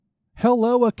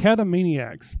Hello,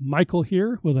 Academaniacs. Michael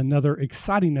here with another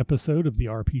exciting episode of the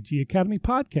RPG Academy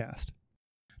podcast.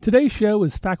 Today's show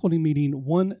is Faculty Meeting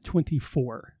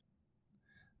 124.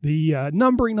 The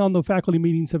numbering on the faculty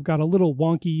meetings have got a little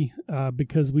wonky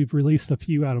because we've released a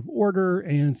few out of order,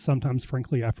 and sometimes,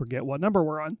 frankly, I forget what number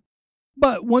we're on.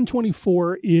 But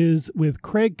 124 is with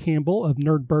Craig Campbell of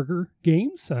Nerdburger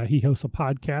Games. He hosts a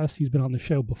podcast. He's been on the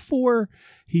show before.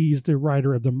 He's the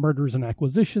writer of the Murders and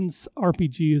Acquisitions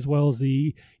RPG, as well as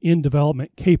the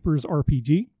in-development Capers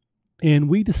RPG. And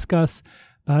we discuss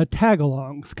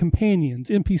tag-alongs, companions,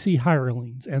 NPC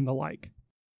hirelings, and the like.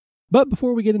 But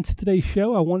before we get into today's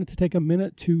show, I wanted to take a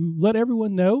minute to let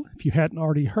everyone know, if you hadn't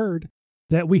already heard,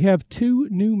 that we have two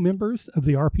new members of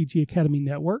the RPG Academy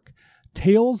Network.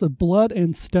 Tales of Blood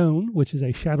and Stone, which is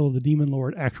a Shadow of the Demon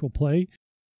Lord actual play,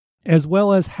 as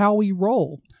well as How We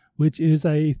Roll, which is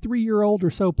a 3-year-old or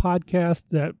so podcast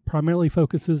that primarily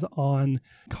focuses on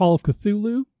Call of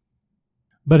Cthulhu,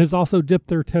 but has also dipped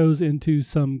their toes into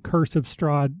some Curse of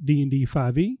Strahd D&D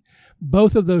 5e.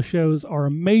 Both of those shows are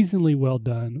amazingly well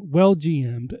done, well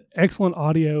GM'd, excellent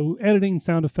audio, editing,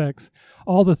 sound effects,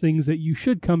 all the things that you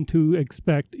should come to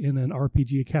expect in an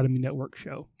RPG Academy Network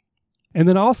show. And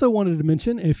then I also wanted to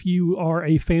mention, if you are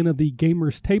a fan of the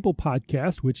Gamers Table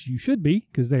podcast, which you should be,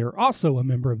 because they are also a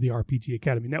member of the RPG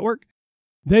Academy Network,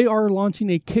 they are launching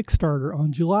a Kickstarter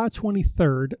on July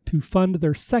 23rd to fund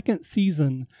their second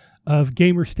season of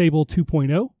Gamers Table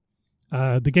 2.0.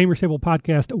 The Gamers Table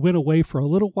podcast went away for a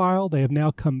little while. They have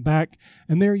now come back,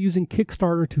 and they're using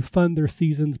Kickstarter to fund their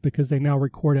seasons because they now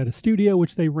record at a studio,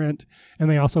 which they rent, and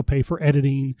they also pay for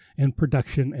editing and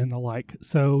production and the like.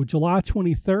 So July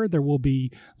 23rd, there will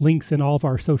be links in all of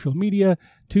our social media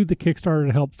to the Kickstarter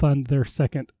to help fund their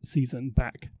second season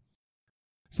back.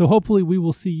 So hopefully we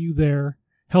will see you there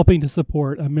helping to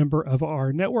support a member of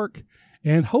our network.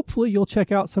 And hopefully you'll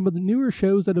check out some of the newer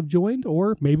shows that have joined,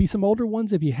 or maybe some older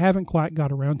ones if you haven't quite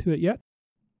got around to it yet.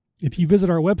 If you visit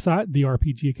our website,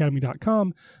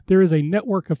 therpgacademy.com, there is a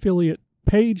network affiliate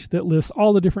page that lists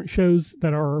all the different shows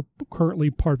that are currently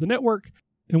part of the network,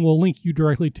 and will link you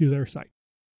directly to their site.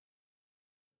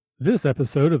 This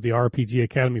episode of the RPG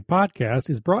Academy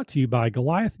podcast is brought to you by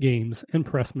Goliath Games and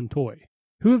Pressman Toy,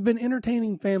 who have been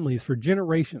entertaining families for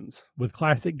generations with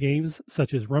classic games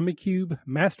such as Rummikub,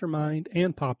 Mastermind,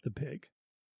 and Pop the Pig.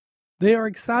 They are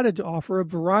excited to offer a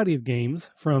variety of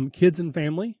games from kids and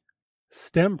family,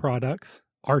 STEM products,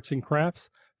 arts and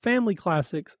crafts, family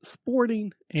classics,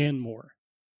 sporting, and more.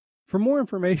 For more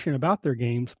information about their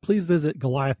games, please visit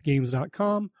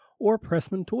goliathgames.com or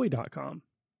pressmantoy.com.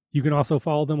 You can also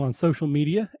follow them on social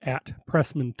media at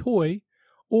Pressman Toy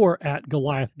or at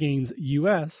Goliath Games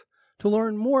US to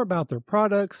learn more about their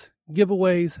products,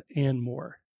 giveaways, and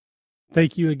more.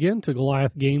 Thank you again to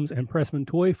Goliath Games and Pressman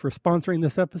Toy for sponsoring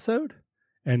this episode.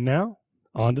 And now,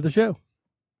 on to the show.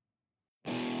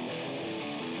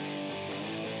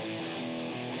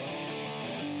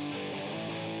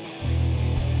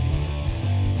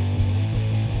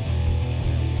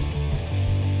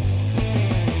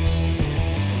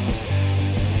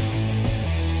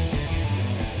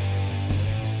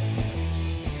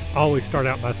 Always start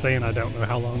out by saying I don't know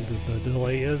how long the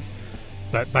delay is,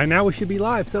 but by now we should be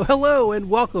live. So hello and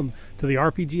welcome to the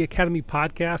RPG Academy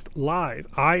podcast live.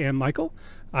 I am Michael.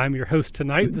 I'm your host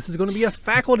tonight. This is going to be a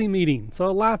faculty meeting, so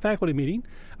a live faculty meeting.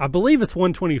 I believe it's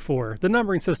 124. The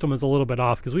numbering system is a little bit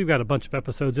off because we've got a bunch of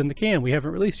episodes in the can we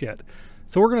haven't released yet.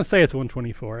 So we're going to say it's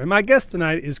 124. And my guest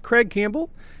tonight is Craig Campbell.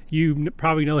 You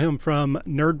probably know him from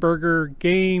Nerdburger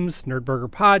Games, Nerdburger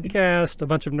Podcast, a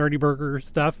bunch of Nerdy Burger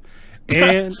stuff.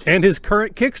 And his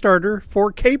current Kickstarter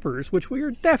for Capers, which we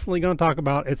are definitely going to talk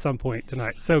about at some point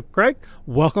tonight. So, Craig,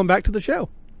 welcome back to the show.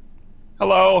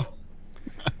 Hello.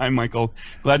 I'm Michael.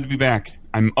 Glad to be back.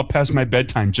 I'm up past my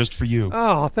bedtime just for you.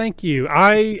 Oh, thank you.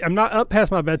 I am not up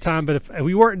past my bedtime, but if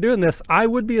we weren't doing this, I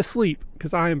would be asleep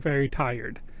because I am very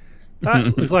tired.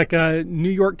 Looks like New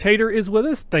York Tater is with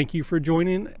us. Thank you for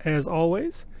joining, as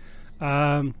always.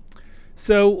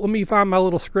 So let me find my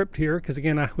little script here, because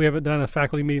again, we haven't done a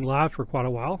faculty meeting live for quite a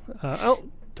while.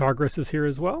 Targris is here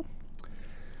as well.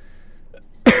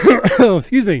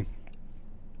 Excuse me.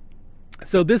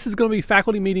 So this is going to be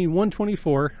faculty meeting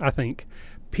 124, I think.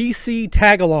 PC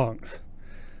tag-alongs.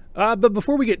 But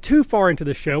before we get too far into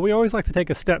the show, we always like to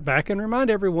take a step back and remind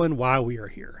everyone why we are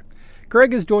here.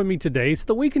 Greg has joined me today so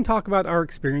that we can talk about our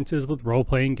experiences with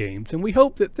role-playing games, and we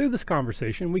hope that through this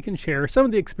conversation we can share some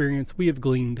of the experience we have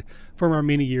gleaned from our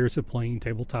many years of playing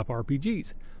tabletop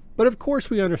RPGs. But of course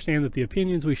we understand that the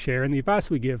opinions we share and the advice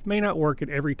we give may not work at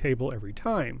every table every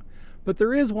time. But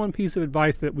there is one piece of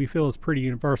advice that we feel is pretty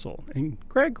universal. And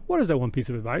Greg, what is that one piece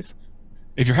of advice?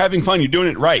 If you're having fun, you're doing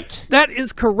it right. That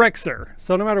is correct, sir.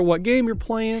 So no matter what game you're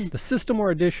playing, the system or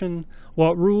edition,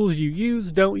 what rules you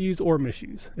use, don't use, or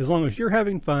misuse, as long as you're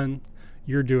having fun,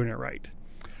 you're doing it right.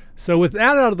 So with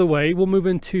that out of the way, we'll move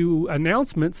into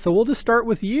announcements. So we'll just start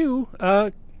with you.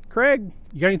 Craig,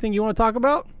 you got anything you want to talk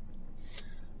about?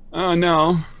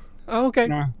 No. Oh, okay.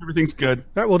 No, everything's good.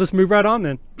 All right, we'll just move right on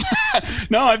then.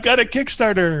 No, I've got a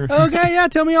Kickstarter. Okay, yeah,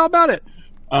 tell me all about it.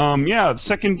 The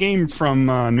second game from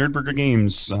Nerdburger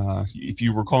Games. If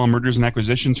you recall Murders and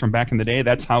Acquisitions from back in the day,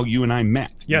 that's how you and I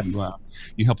met. Yes.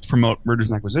 You helped promote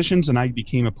Murders and Acquisitions, and I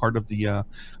became a part of the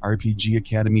RPG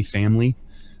Academy family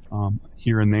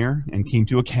here and there, and came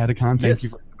to Acadicon. Thank you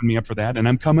for putting me up for that, and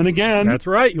I'm coming again. That's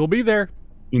right, you'll be there.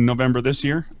 In November this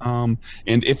year. And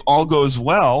if all goes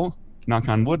well, knock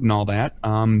on wood and all that,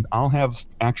 I'll have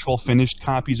actual finished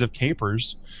copies of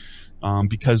Capers.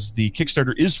 Because the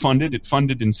Kickstarter is funded. It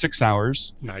funded in 6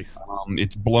 hours. Nice.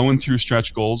 It's blowing through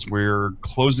stretch goals. We're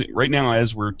closing right now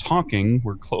as we're talking.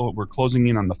 We're closing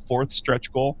in on the 4th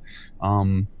stretch goal.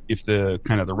 If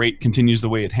the rate continues the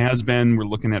way it has been, we're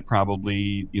looking at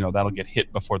probably that'll get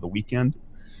hit before the weekend.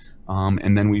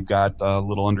 And then we've got a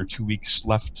little under 2 weeks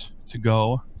left to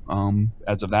go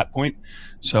as of that point.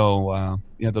 So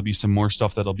there'll be some more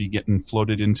stuff that'll be getting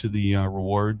floated into the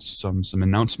rewards. Some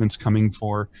announcements coming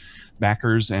for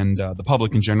backers and the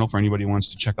public in general for anybody who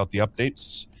wants to check out the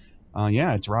updates.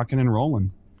 It's rocking and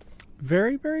rolling.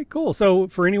 Very, very cool. So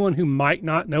for anyone who might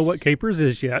not know what Capers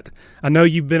is yet, I know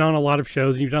you've been on a lot of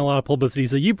shows and you've done a lot of publicity,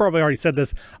 so you've probably already said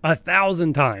this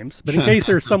 1,000 times. But in case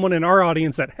there's someone in our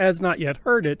audience that has not yet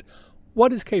heard it,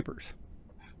 what is Capers?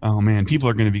 Oh man, people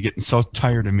are going to be getting so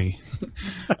tired of me.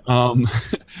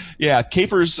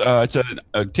 Capers, it's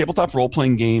a tabletop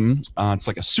role-playing game. It's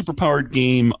like a super-powered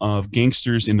game of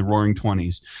gangsters in the Roaring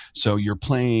 '20s. So you're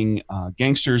playing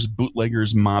gangsters,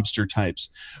 bootleggers, mobster types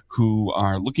who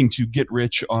are looking to get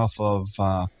rich off of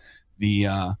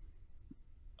the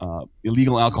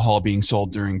illegal alcohol being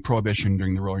sold during Prohibition,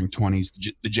 during the Roaring '20s,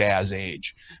 the Jazz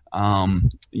Age.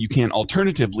 You can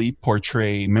alternatively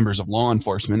portray members of law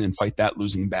enforcement and fight that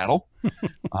losing battle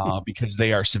because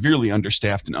they are severely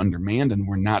understaffed and undermanned, and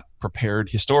were not prepared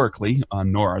historically,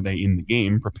 nor are they in the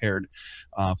game prepared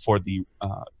for the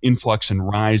influx and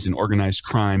rise in organized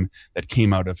crime that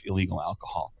came out of illegal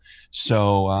alcohol.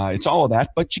 So it's all of that,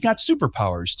 but you got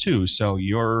superpowers too. So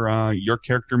your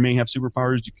character may have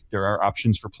superpowers. There are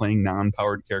options for playing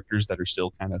non-powered characters that are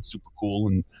still kind of super cool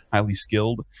and highly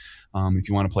skilled. If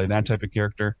you want to play that type of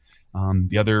character.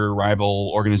 The other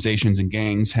rival organizations and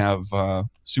gangs have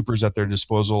supers at their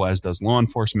disposal, as does law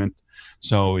enforcement.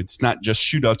 So it's not just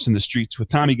shootouts in the streets with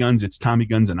Tommy guns. It's Tommy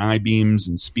guns and I-beams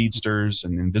and speedsters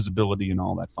and invisibility and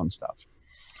all that fun stuff.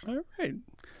 All right.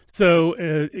 So,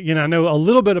 I know a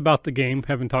little bit about the game,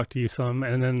 having talked to you some,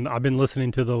 and then I've been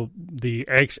listening to the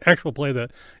actual play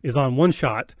that is on One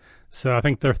Shot. So I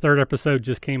think their 3rd episode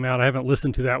just came out. I haven't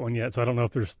listened to that one yet, so I don't know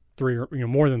if there's 3 or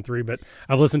more than 3, but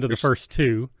I've listened to the first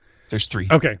 2. There's 3.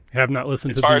 Okay, have not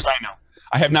listened to as far as I know.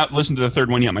 I have not listened to the 3rd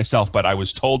one yet myself, but I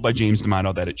was told by James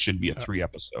D'Amato that it should be a 3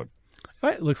 episode. All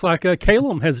right, looks like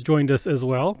Calum has joined us as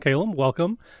well. Calum,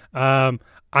 welcome. I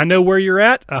know where you're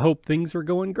at. I hope things are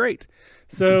going great.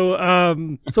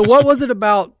 So, so what was it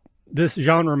about this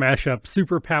genre mashup,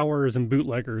 superpowers and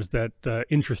bootleggers, that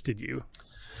interested you?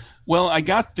 Well, I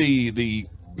got the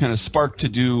kind of spark to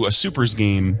do a supers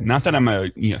game. Not that I'm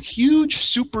a huge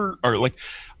super, or like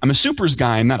I'm a supers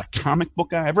guy. I'm not a comic book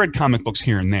guy. I've read comic books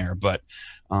here and there, but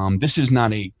this is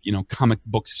not a comic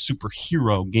book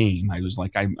superhero game. I was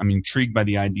like, I'm intrigued by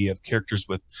the idea of characters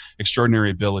with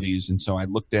extraordinary abilities, and so I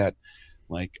looked at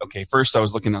first I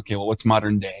was looking, well, what's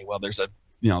modern day? Well, there's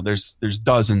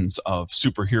dozens of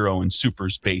superhero and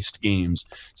supers based games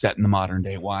set in the modern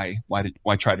day. Why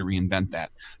try to reinvent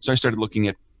that? So I started looking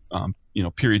at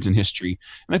periods in history,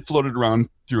 and I floated around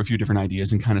through a few different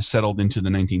ideas and kind of settled into the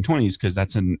 1920s because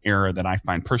that's an era that I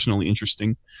find personally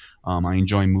interesting. I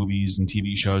enjoy movies and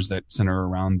TV shows that center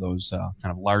around those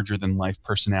kind of larger than life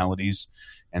personalities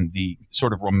and the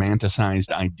sort of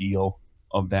romanticized ideal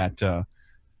of that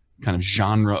kind of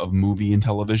genre of movie and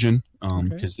television,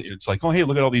 because it's like, oh, hey,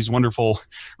 look at all these wonderful,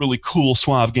 really cool,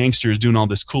 suave gangsters doing all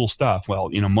this cool stuff.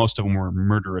 Well, most of them were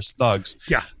murderous thugs.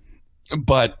 Yeah.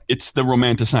 But it's the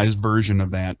romanticized version of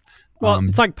that. Well,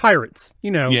 it's like pirates,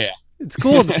 Yeah. It's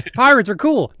cool. Pirates are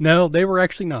cool. No, they were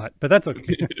actually not, but that's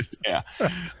okay. Yeah.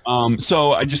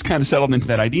 So I just kind of settled into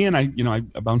that idea, and I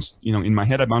bounced, in my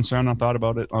head, I bounced around and I thought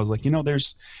about it. I was like,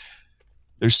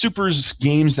 there's supers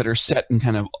games that are set in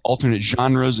kind of alternate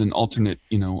genres and alternate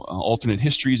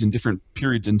histories and different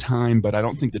periods in time, but I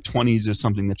don't think the 20s is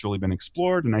something that's really been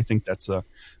explored, and I think that's an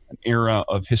era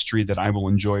of history that I will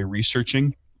enjoy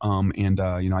researching.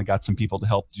 I got some people to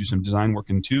help do some design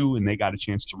work in too, and they got a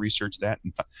chance to research that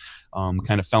and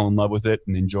kind of fell in love with it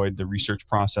and enjoyed the research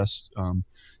process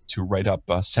to write up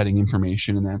setting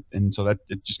information and so that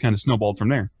it just kind of snowballed from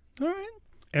there. All right.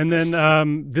 And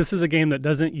then this is a game that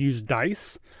doesn't use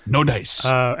dice. No dice.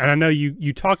 And I know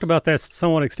you talked about that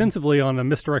somewhat extensively on a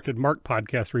Misdirected Mark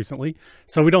podcast recently,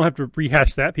 so we don't have to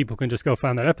rehash that. People can just go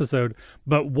find that episode.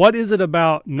 But what is it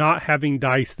about not having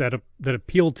dice that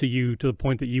appealed to you to the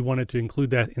point that you wanted to include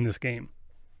that in this game?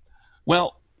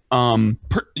 Well,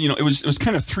 it was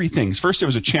kind of three things. First, it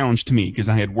was a challenge to me because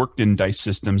I had worked in dice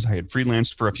systems. I had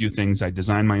freelanced for a few things. I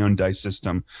designed my own dice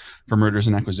system for Murders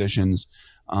and Acquisitions.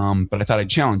 But I thought I'd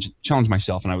challenge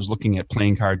myself, and I was looking at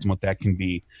playing cards and what that can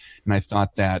be, and I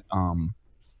thought that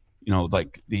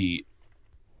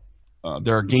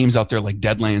there are games out there like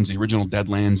Deadlands, the original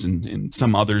Deadlands, and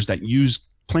some others that use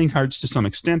playing cards to some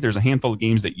extent. There's a handful of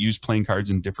games that use playing cards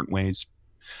in different ways.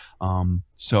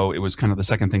 So it was kind of the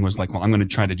second thing was like, well, I'm going to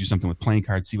try to do something with playing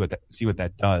cards, see what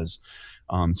that does.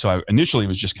 So I initially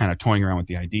was just kind of toying around with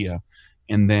the idea,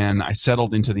 and then I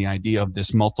settled into the idea of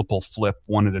this multiple flip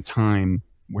one at a time,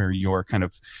 where you're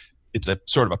it's a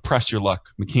sort of a press your luck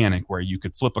mechanic where you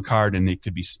could flip a card and it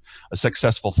could be a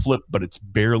successful flip, but it's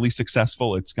barely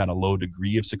successful. It's got a low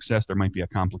degree of success. There might be a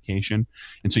complication.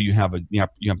 And so you have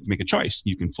to make a choice.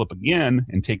 You can flip again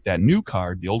and take that new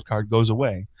card. The old card goes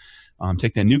away.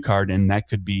 Take that new card, and that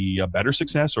could be a better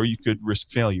success, or you could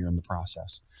risk failure in the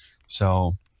process.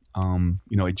 So,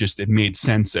 it made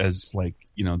sense as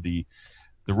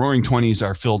the Roaring '20s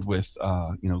are filled with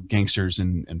gangsters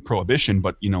and prohibition,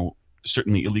 but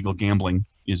certainly illegal gambling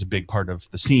is a big part of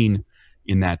the scene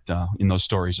in those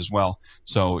stories as well.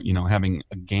 So having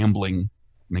a gambling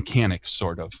mechanic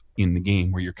sort of in the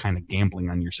game where you're kind of gambling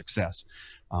on your success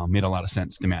made a lot of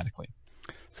sense thematically.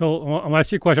 So I'll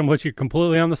ask you a question. I'm going to put you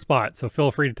completely on the spot, so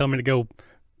feel free to tell me to go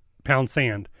pound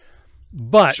sand.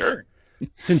 But sure.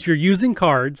 Since you're using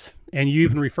cards and you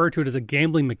even refer to it as a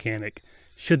gambling mechanic,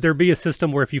 should there be a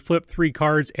system where if you flip 3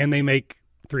 cards and they make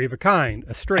 3 of a kind,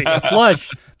 a straight, a flush,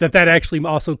 that actually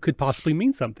also could possibly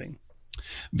mean something?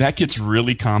 That gets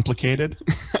really complicated.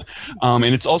 And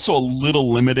it's also a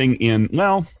little limiting in,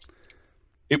 well,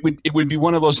 it would be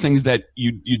one of those things that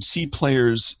you'd see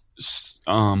players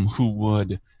who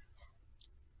would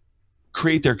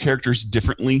create their characters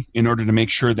differently in order to make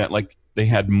sure that they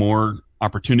had more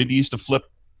opportunities to flip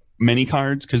many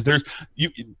cards, because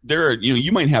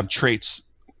you might have traits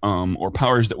or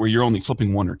powers where you're only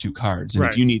flipping 1 or 2 cards, and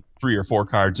right. If you need 3 or 4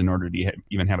 cards in order to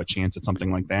even have a chance at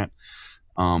something like that.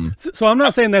 So I'm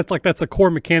not saying that's a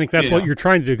core mechanic. That's what you're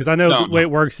trying to do, because I know the way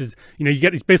it works is you're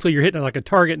hitting a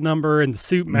target number and the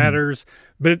suit matters,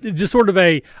 but it's just sort of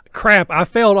a crap. I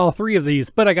failed all 3 of these,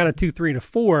 but I got a 2, 3, and a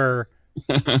 4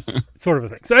 sort of a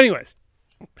thing. So, anyways,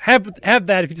 have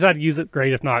that if you decide to use it.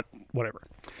 Great. If not, whatever.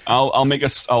 I'll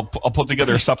put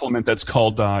together a supplement that's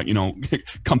called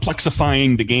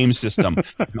complexifying the game system,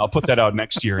 and I'll put that out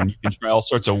next year, and you can try all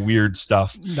sorts of weird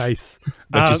stuff. Nice.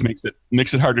 That just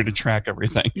makes it harder to track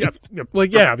everything. Yep. Well,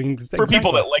 yeah. For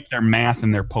people that like their math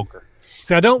and their poker.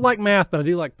 See, I don't like math, but I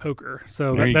do like poker.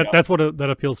 So that's what that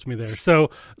appeals to me there. So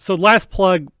last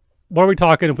plug. What are we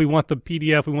talking? If we want the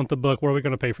PDF, we want the book. What are we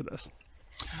going to pay for this?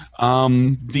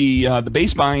 The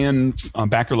base buy-in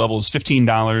backer level is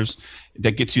 $15.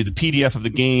 That gets you the PDF of the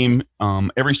game,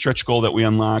 every stretch goal that we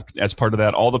unlock as part of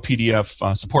that, all the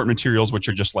PDF support materials, which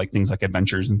are just things like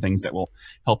adventures and things that will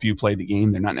help you play the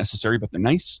game. They're not necessary, but they're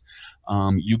nice.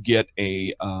 You get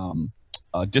a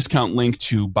discount link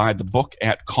to buy the book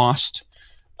at cost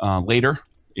later.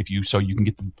 So you can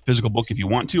get the physical book if you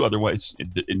want to. Otherwise,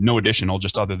 no additional,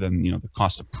 just other than the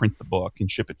cost to print the book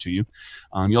and ship it to you.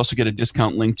 You also get a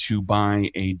discount link to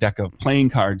buy a deck of playing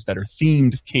cards that are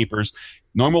themed capers,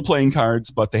 normal playing cards,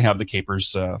 but they have the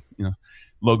capers,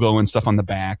 logo and stuff on the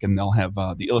back, and they'll have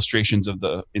the illustrations of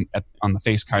on the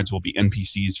face cards will be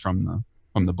NPCs from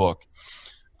the book.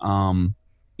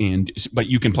 But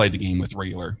you can play the game with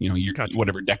regular, Gotcha.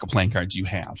 Whatever deck of playing cards you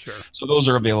have. Sure. So those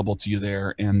are available to you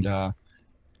there, and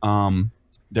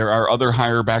there are other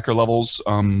higher backer levels.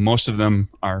 Most of them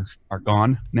are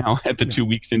gone now at the 2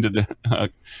 weeks into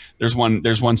the. There's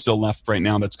one still left right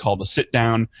now that's called a sit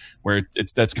down, where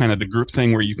that's kind of the group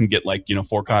thing where you can get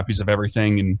 4 copies of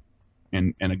everything,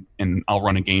 and I'll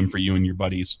run a game for you and your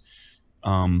buddies,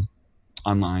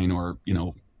 online or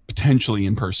potentially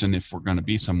in person if we're going to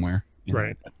be somewhere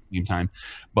right at the same time.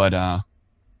 But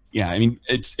yeah, I mean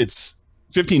it's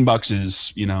 $15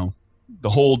 is, the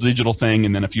whole digital thing,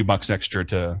 and then a few bucks extra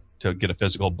to get a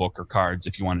physical book or cards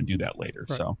if you want to do that later.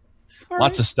 Right. So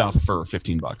lots of stuff for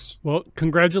 $15. Well,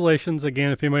 congratulations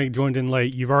again. If anybody joined in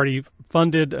late, you've already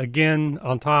funded again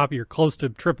on top. You're close to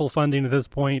triple funding at this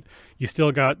point. You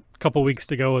still got a couple weeks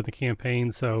to go with the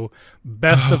campaign. So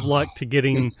best of luck to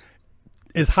getting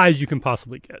as high as you can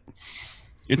possibly get.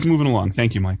 It's moving along.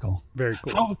 Thank you, Michael. Very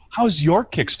cool. How's your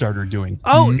Kickstarter doing?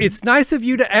 Oh, It's nice of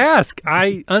you to ask.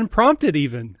 I unprompted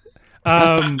even.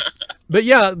 But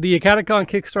yeah, the Acadicon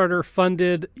Kickstarter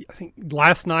funded, I think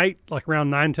last night, like around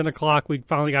 9-10 o'clock, we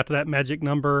finally got to that magic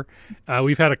number.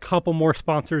 We've had a couple more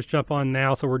sponsors jump on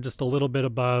now, so we're just a little bit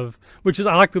above, which is,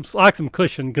 I like some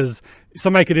cushion, because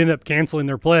somebody could end up canceling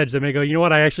their pledge. They may go, you know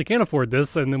what, I actually can't afford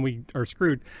this, and then we are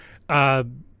screwed.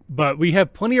 But we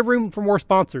have plenty of room for more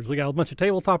sponsors. We got a bunch of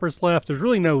table toppers left. There's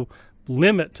really no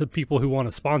limit to people who want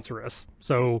to sponsor us.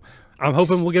 So I'm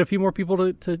hoping we'll get a few more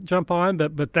people to jump on,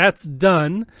 but that's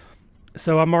done.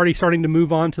 So I'm already starting to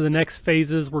move on to the next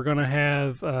phases. We're going to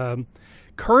have,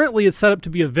 currently it's set up to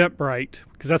be Eventbrite,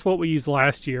 because that's what we used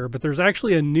last year. But there's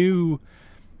actually a new,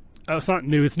 it's not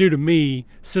new, it's new to me,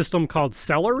 system called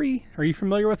Celery. Are you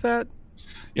familiar with that?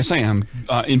 Yes, I am,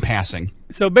 in passing.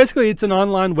 So basically it's an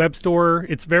online web store.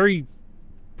 It's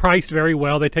priced very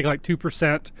well. They take like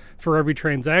 2% for every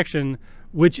transaction,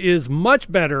 which is much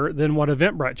better than what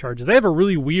Eventbrite charges. They have a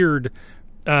really weird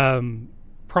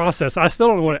process. I still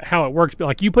don't know how it works, but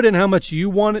like you put in how much you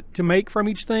want it to make from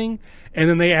each thing, and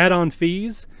then they add on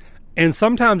fees. And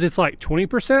sometimes it's like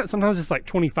 20%, sometimes it's like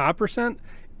 25%.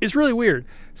 It's really weird.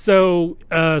 So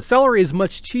Celery is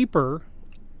much cheaper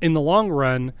in the long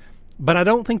run, but I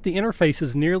don't think the interface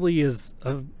is nearly as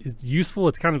useful.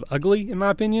 It's kind of ugly, in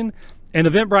my opinion. And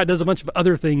Eventbrite does a bunch of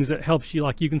other things that helps you.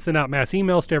 Like you can send out mass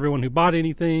emails to everyone who bought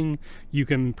anything. You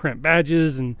can print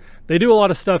badges, and they do a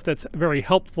lot of stuff that's very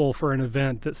helpful for an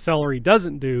event that Celery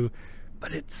doesn't do,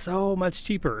 but it's so much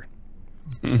cheaper.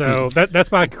 So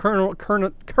that's my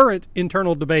current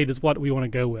internal debate is what we want to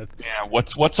go with. Yeah,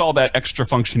 what's all that extra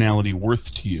functionality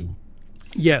worth to you?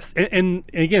 Yes, and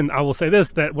again, I will say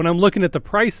this, that when I'm looking at the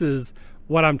prices,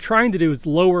 what I'm trying to do is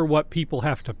lower what people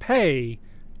have to pay,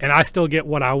 and I still get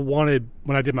what I wanted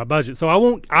when I did my budget. So I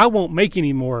won't make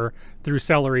any more through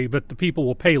Celery, but the people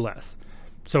will pay less.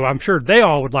 So I'm sure they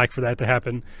all would like for that to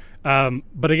happen.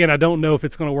 But again, I don't know if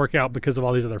it's going to work out because of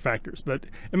all these other factors. But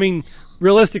I mean,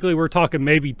 realistically, we're talking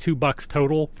maybe $2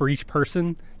 total for each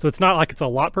person. So it's not like it's a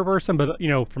lot per person, but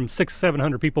from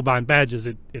 600-700 people buying badges,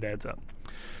 it adds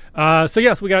up. So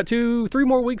yes, we got 3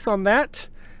 more weeks on that.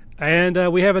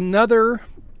 And we have another,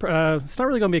 it's not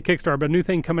really going to be a Kickstarter, but a new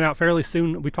thing coming out fairly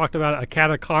soon. We talked about a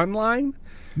Acadicon line.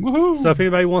 Woohoo! So if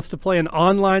anybody wants to play an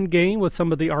online game with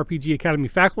some of the RPG Academy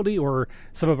faculty or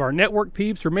some of our network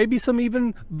peeps, or maybe some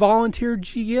even volunteer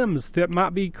GMs that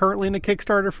might be currently in a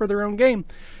Kickstarter for their own game,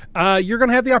 you're going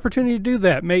to have the opportunity to do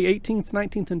that. May 18th,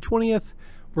 19th, and 20th.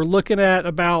 We're looking at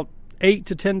about $8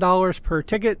 to $10 per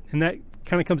ticket, and that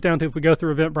kind of comes down to if we go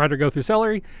through Eventbrite or go through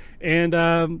Celery. And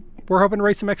we're hoping to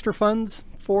raise some extra funds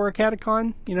for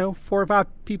Acadicon, 4 or 5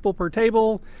 people per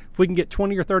table. If we can get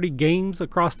 20 or 30 games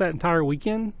across that entire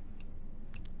weekend,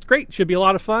 it's great. Should be a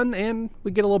lot of fun, and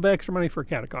we get a little bit extra money for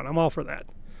Acadicon. I'm all for that.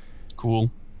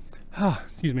 Cool.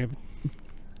 Excuse me.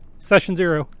 Session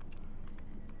 0.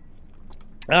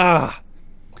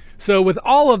 So with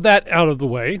all of that out of the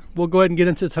way, we'll go ahead and get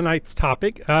into tonight's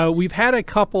topic. We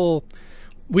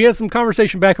had some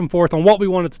conversation back and forth on what we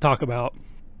wanted to talk about.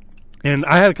 And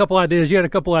I had a couple ideas, you had a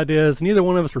couple ideas. Neither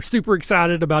one of us were super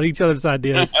excited about each other's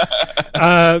ideas.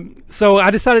 So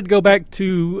I decided to go back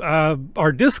to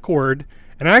our Discord,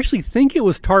 and I actually think it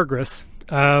was Targris.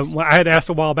 I had asked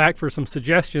a while back for some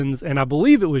suggestions, and I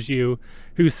believe it was you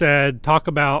who said talk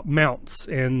about mounts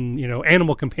and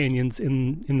animal companions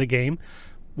in the game.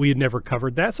 We had never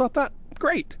covered that, so I thought,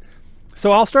 great.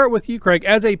 So I'll start with you, Craig.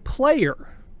 As a player,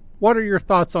 what are your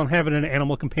thoughts on having an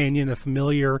animal companion, a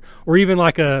familiar, or even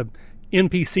like a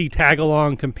NPC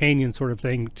tag-along companion sort of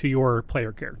thing to your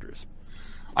player characters?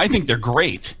 I think they're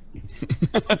great.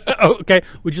 Okay.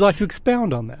 Would you like to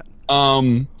expound on that?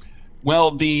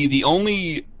 Well,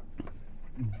 the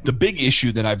big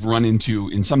issue that I've run into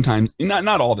in sometimes,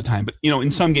 not all the time, but in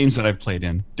some games that I've played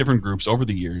in different groups over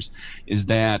the years, is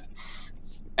that,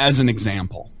 as an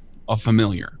example, a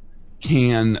familiar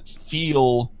can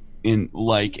feel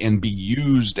and be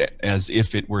used as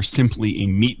if it were simply a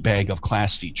meat bag of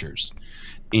class features,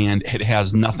 and it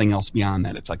has nothing else beyond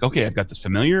that. It's like, okay, I've got this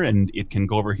familiar, and it can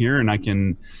go over here, and I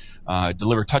can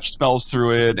deliver touch spells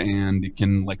through it, and it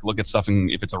can look at stuff, and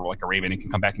if it's like a raven, it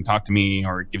can come back and talk to me,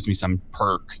 or it gives me some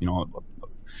perk,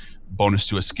 bonus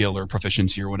to a skill or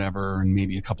proficiency or whatever, and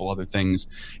maybe a couple other things.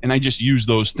 And I just use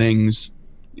those things,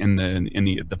 and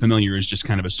the familiar is just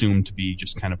kind of assumed to be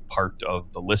just kind of part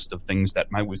of the list of things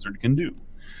that my wizard can do.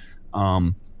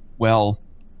 Well,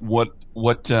 what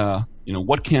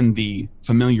can the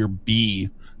familiar be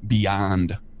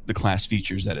beyond the class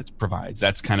features that it provides?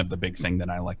 That's kind of the big thing that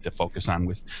I like to focus on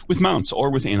with mounts, or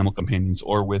with animal companions,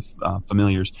 or with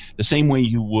familiars, the same way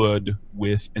you would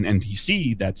with an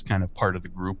NPC that's kind of part of the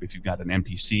group. If you've got an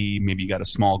NPC, maybe you got a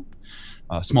small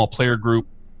player group,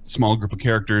 small group of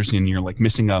characters, and you're like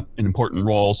missing an important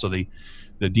role, so the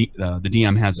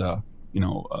DM has an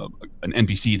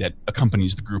NPC that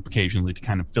accompanies the group occasionally to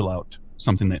kind of fill out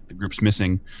something that the group's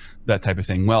missing, that type of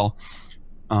thing. Well,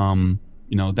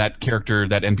 that character,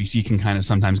 that NPC, can kind of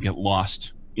sometimes get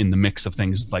lost in the mix of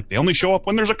things. Like, they only show up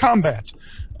when there's a combat.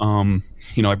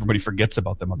 Everybody forgets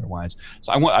about them otherwise.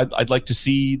 So I'd like to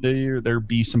see there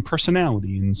be some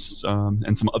personality and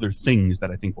some other things that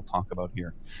I think we'll talk about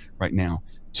here right now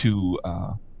to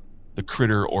the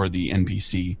critter or the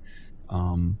NPC.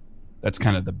 That's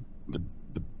kind of the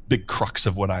big crux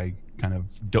of what I kind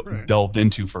of delved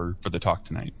into for the talk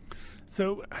tonight.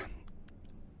 So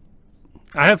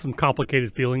I have some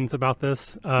complicated feelings about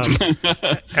this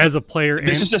as a player.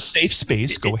 This is a safe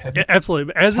space. Go ahead.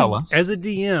 Absolutely. As a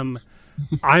DM,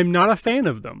 I'm not a fan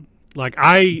of them. Like,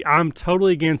 I'm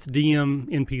totally against DM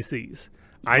NPCs.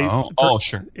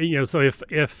 Sure. So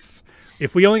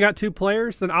if we only got 2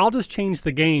 players, then I'll just change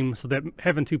the game so that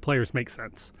having 2 players makes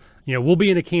sense. We'll be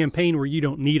in a campaign where you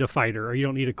don't need a fighter or you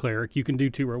don't need a cleric. You can do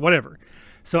 2 or whatever.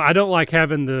 So I don't like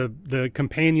having the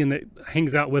companion that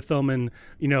hangs out with them and,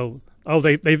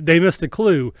 they missed a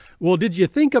clue. Well, did you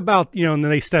think about, and then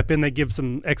they step in, they give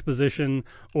some exposition,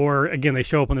 or again, they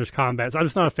show up when there's combat. So I'm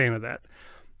just not a fan of that.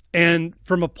 And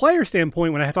from a player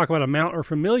standpoint, when I talk about a mount or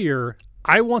familiar,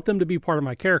 I want them to be part of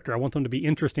my character. I want them to be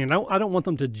interesting. I don't want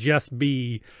them to just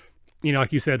be,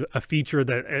 like you said, a feature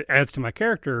that adds to my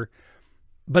character.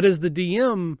 But as the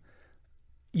DM,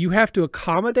 you have to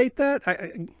accommodate that.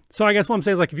 So I guess what I'm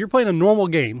saying is, like, if you're playing a normal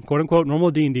game, quote unquote, normal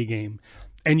D&D game,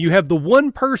 and you have the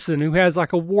one person who has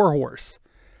like a warhorse,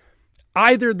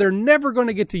 either they're never going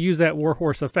to get to use that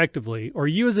warhorse effectively, or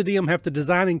you as a DM have to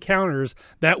design encounters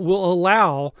that will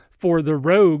allow for the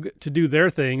rogue to do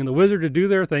their thing, and the wizard to do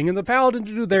their thing, and the paladin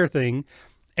to do their thing.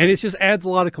 And it just adds a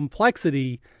lot of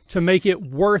complexity to make it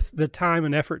worth the time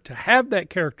and effort to have that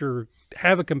character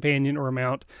have a companion or a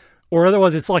mount, or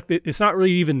otherwise it's like it's not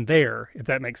really even there, if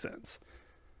that makes sense.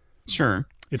 Sure.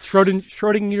 It's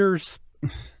Schrodinger's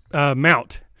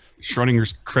mount.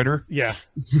 Schrodinger's critter? Yeah.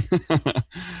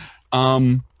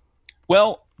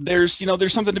 Well, there's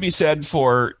something to be said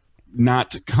for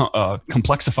not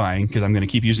complexifying, because I'm going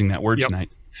to keep using that word tonight,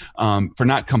 for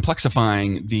not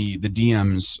complexifying the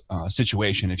DM's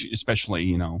situation,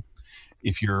 especially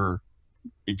if you're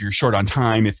short on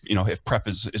time, if prep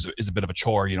is a bit of a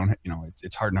chore,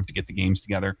 it's hard enough to get the games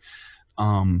together.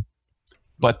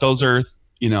 But those are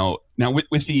now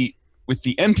with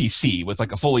the NPC, with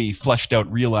like a fully fleshed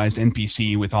out, realized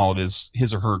NPC with all of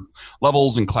his or her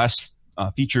levels and class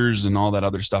features and all that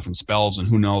other stuff, and spells and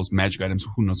who knows, magic items,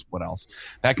 who knows what else,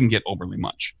 that can get overly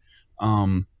much.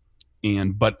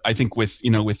 But I think with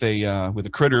a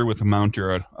critter, with a mount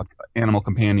or a animal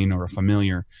companion or a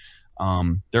familiar,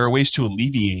 there are ways to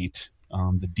alleviate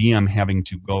the DM having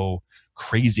to go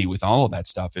crazy with all of that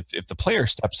stuff. If the player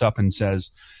steps up and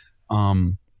says,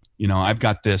 I've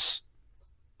got this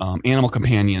animal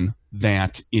companion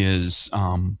that is,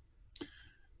 like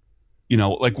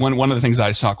one of the things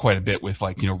I saw quite a bit with,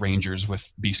 like, rangers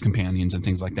with beast companions and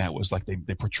things like that, was like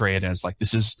they portray it as like,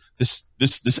 this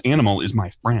animal is my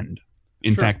friend.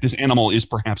 In fact, this animal is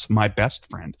perhaps my best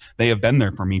friend. They have been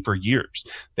there for me for years.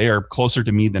 They are closer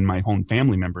to me than my own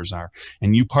family members are.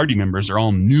 And you party members are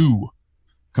all new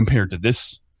compared to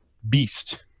this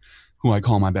beast who I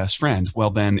call my best friend.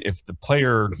 Well, then if the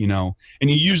player, and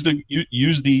you use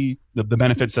the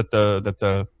benefits that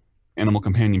the animal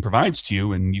companion provides to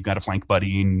you, and you've got a flank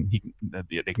buddy, and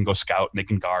they can go scout and they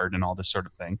can guard and all this sort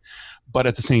of thing. But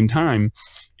at the same time,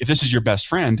 if this is your best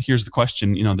friend, here's the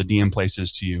question, the DM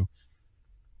places to you.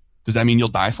 Does that mean you'll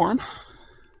die for him?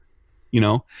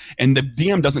 And the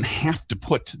DM doesn't have to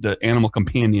put the animal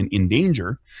companion in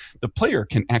danger. The player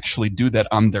can actually do that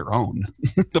on their own.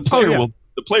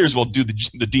 The players will do the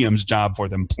DM's job for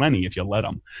them plenty if you let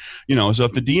them. So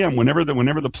if the DM, whenever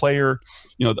the player,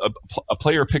 a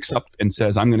player picks up and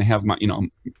says, I'm going to have my,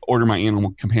 order my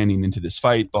animal companion into this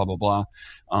fight, blah, blah, blah.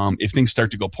 If things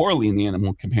start to go poorly and the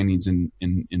animal companion's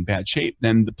in bad shape,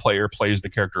 then the player plays the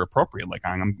character appropriate. Like,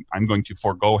 I'm going to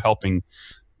forego helping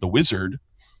the wizard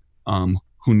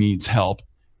who needs help,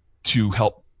 to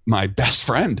help my best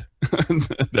friend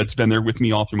that's been there with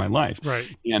me all through my life.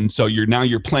 Right. And so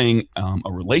you're playing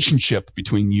a relationship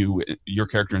between your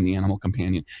character and the animal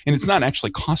companion, and it's not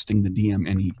actually costing the DM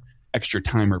any extra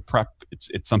time or prep.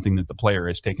 It's something that the player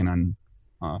has taken on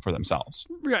for themselves.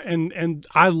 Yeah, and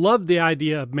I love the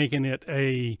idea of making it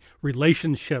a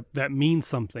relationship that means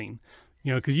something,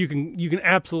 because you can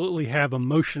absolutely have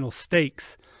emotional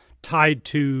stakes tied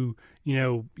to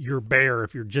your bear,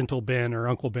 if you're Gentle Ben or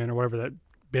Uncle Ben or whatever that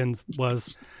Ben's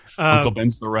was. Uncle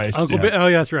Ben's the rice. Uncle Ben. Oh,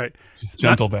 yeah, that's right.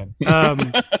 Gentle Ben.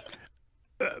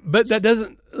 But that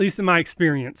doesn't, at least in my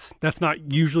experience, that's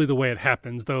not usually the way it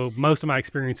happens. Though most of my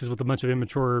experiences with a bunch of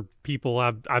immature people,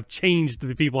 I've changed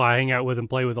the people I hang out with and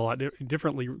play with a lot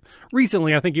differently.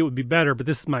 Recently, I think it would be better, but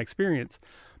this is my experience.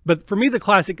 But for me, the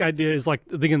classic idea is like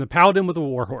thinking the paladin with a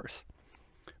warhorse.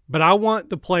 But I want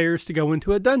the players to go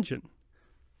into a dungeon.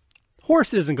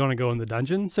 Horse isn't going to go in the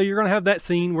dungeon, so you're going to have that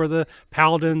scene where the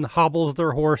paladin hobbles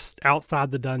their horse outside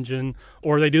the dungeon,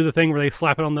 or they do the thing where they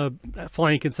slap it on the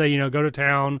flank and say, go to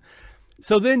town.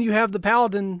 So then you have the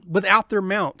paladin without their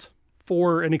mount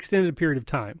for an extended period of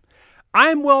time.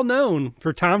 I'm well known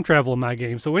for time travel in my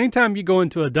game, so anytime you go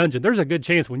into a dungeon, there's a good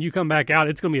chance when you come back out,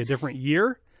 it's going to be a different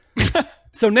year.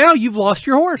 So now you've lost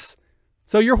your horse.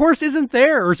 So your horse isn't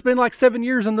there, or it's been like 7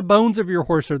 years and the bones of your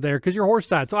horse are there because your horse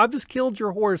died. So I've just killed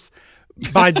your horse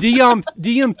by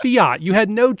DM fiat. You had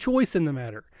no choice in the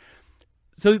matter.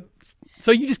 So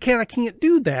you just can't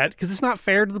do that because it's not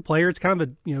fair to the player. It's kind of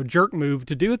a jerk move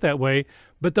to do it that way.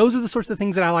 But those are the sorts of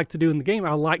things that I like to do in the game.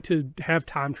 I like to have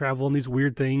time travel and these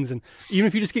weird things. And even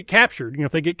if you just get captured,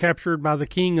 if they get captured by the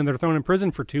king and they're thrown in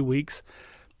prison for 2 weeks,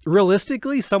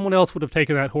 realistically, someone else would have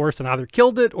taken that horse and either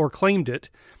killed it or claimed it.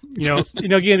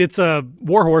 Again, it's a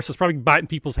war horse. It's probably biting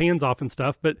people's hands off and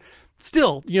stuff. But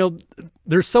still,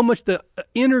 there's so much the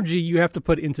energy you have to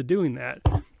put into doing that.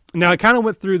 Now, I kind of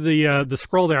went through the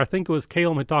scroll there. I think it was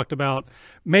Caleb had talked about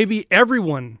maybe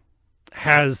everyone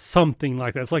has something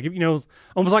like that. It's like,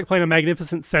 almost like playing a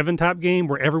Magnificent Seven type game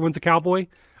where everyone's a cowboy.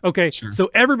 Okay, sure.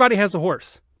 So everybody has a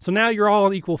horse. So now you're all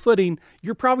on equal footing.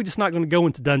 You're probably just not going to go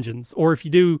into dungeons. Or if you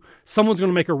do, someone's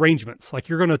going to make arrangements. Like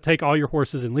you're going to take all your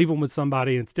horses and leave them with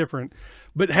somebody, and it's different.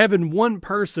 But having one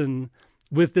person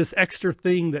with this extra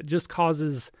thing that just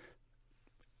causes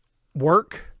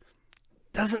work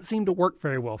doesn't seem to work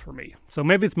very well for me. So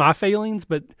maybe it's my failings,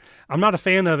 but I'm not a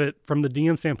fan of it from the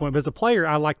DM standpoint. But as a player,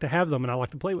 I like to have them and I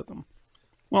like to play with them.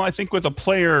 Well, I think with a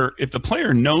player, if the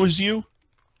player knows you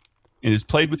and has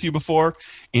played with you before,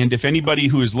 and if anybody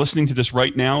who is listening to this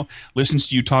right now listens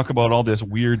to you talk about all this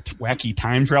weird, wacky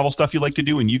time travel stuff you like to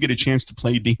do, and you get a chance to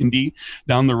play D&D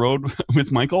down the road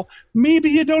with Michael, maybe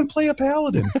you don't play a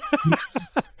paladin.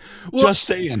 Well, just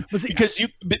saying, because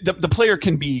the player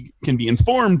can be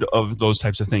informed of those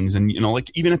types of things, and like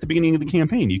even at the beginning of the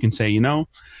campaign, you can say,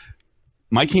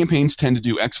 my campaigns tend to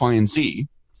do X, Y, and Z.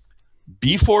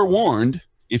 Be forewarned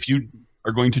if you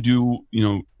are going to do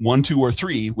 1, 2, or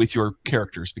 3 with your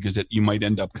characters, because you might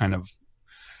end up kind of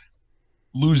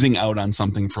losing out on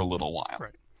something for a little while.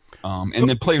 Right. And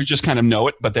the players just kind of know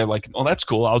it, but they're like, "Oh, that's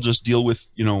cool. I'll just deal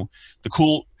with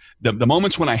the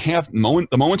moments when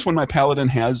the moments when my paladin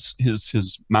has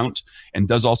his mount and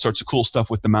does all sorts of cool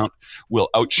stuff with the mount will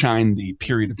outshine the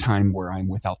period of time where I'm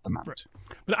without the mount." Right.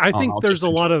 But I think there's a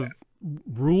lot of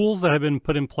rules that have been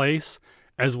put in place,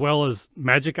 as well as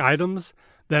magic items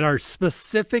that are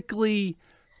specifically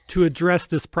to address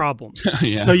this problem.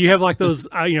 Yeah. So you have like those,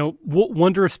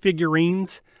 wondrous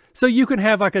figurines. So you can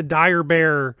have like a dire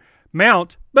bear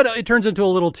mount, but it turns into a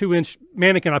little 2-inch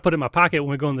mannequin I put in my pocket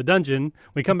when we go in the dungeon. When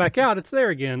we come back out, it's there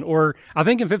again. Or I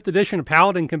think in 5th edition, a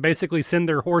paladin can basically send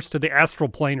their horse to the astral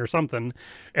plane or something.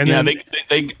 And yeah,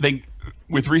 then they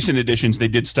with recent editions, they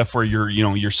did stuff where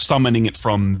you're summoning it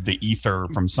from the ether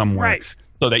from somewhere, right,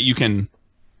 so that you can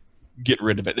get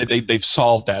rid of it. They've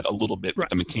solved that a little bit with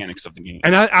the mechanics of the game.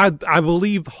 And I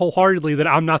believe wholeheartedly that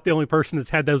I'm not the only person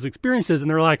that's had those experiences. And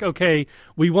they're like, okay,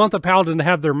 we want the paladin to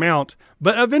have their mount,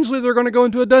 but eventually they're going to go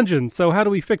into a dungeon. So how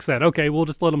do we fix that? Okay, we'll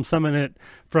just let them summon it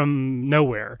from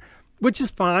nowhere, which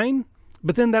is fine.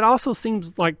 But then that also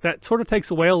seems like that sort of takes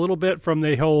away a little bit from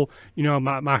the whole,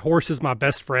 my horse is my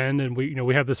best friend, and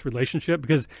we have this relationship,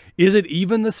 because is it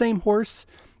even the same horse?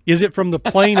 Is it from the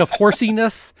plane of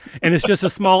horsiness, and it's just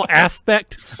a small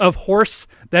aspect of horse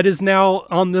that is now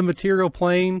on the material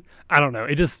plane? I don't know.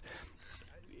 It's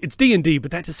D&D, but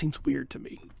that just seems weird to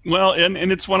me. Well, and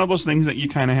it's one of those things that you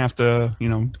kind of have to,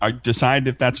 decide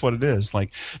if that's what it is.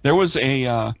 Like there was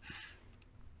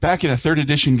back in a 3rd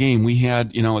edition game, we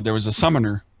had, there was a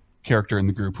summoner character in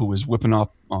the group who was whipping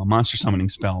up monster summoning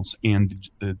spells, and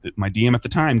my DM at the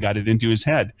time got it into his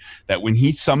head that when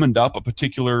he summoned up a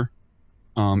particular,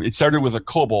 it started with a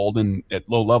kobold and at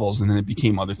low levels, and then it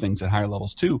became other things at higher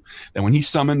levels too. That when he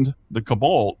summoned the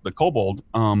kobold,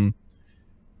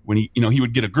 when he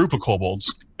would get a group of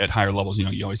kobolds at higher levels,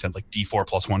 you always had like D4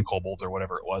 plus 1 kobolds or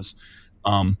whatever it was.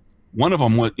 One of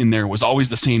them in there was always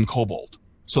the same kobold.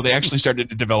 So they actually started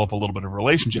to develop a little bit of a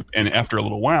relationship. And after a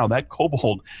little while, that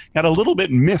kobold got a little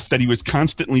bit miffed that he was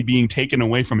constantly being taken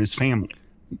away from his family.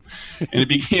 And it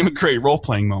became a great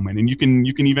role-playing moment. And you can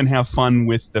even have fun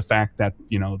with the fact that,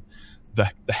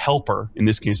 the helper, in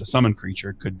this case a summoned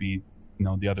creature, could be,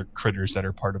 the other critters that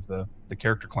are part of the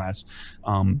character class.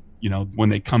 When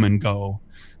they come and go,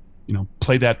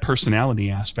 play that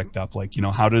personality aspect up. Like,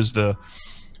 how does the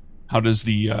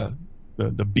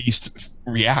beast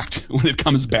react when it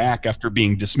comes back after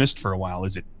being dismissed for a while?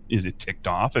 Is it ticked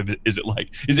off? Is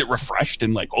it refreshed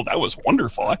and like, oh, that was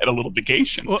wonderful, I had a little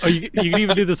vacation? Well, you can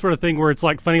even do this sort of thing where it's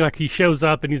like funny, like he shows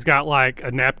up and he's got like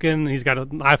a napkin and he's got a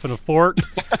knife and a fork.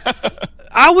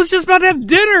 I was just about to have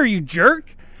dinner, you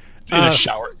jerk. He's in a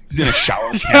shower. He's in a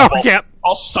shower cap,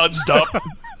 all sudsed up.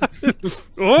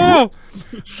 Oh,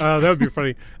 that would be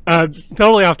funny.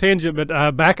 Totally off tangent,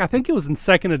 but back, I think it was in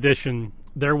 2nd edition,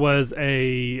 there was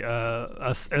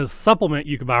a supplement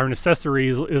you could buy, or an accessory.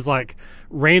 Is like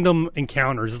random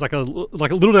encounters. It's like a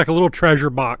little treasure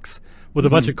box with a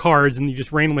bunch of cards, and you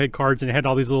just randomly had cards, and it had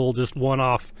all these little just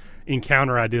one-off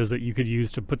encounter ideas that you could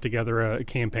use to put together a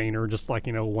campaign, or just like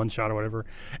one shot or whatever.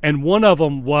 And one of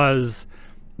them was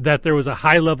that there was a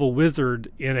high-level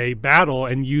wizard in a battle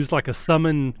and used like a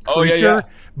summon creature,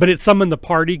 but it summoned the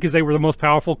party because they were the most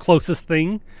powerful, closest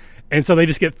thing. And so they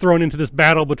just get thrown into this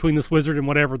battle between this wizard and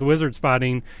whatever the wizard's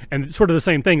fighting. And it's sort of the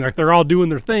same thing. Like they're all doing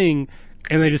their thing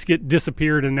and they just get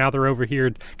disappeared and now they're over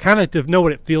here. Kind of to know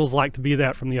what it feels like to be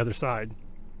that from the other side.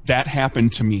 That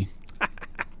happened to me.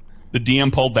 The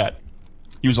DM pulled that.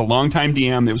 He was a longtime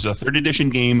DM. It was a 3rd edition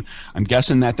game. I'm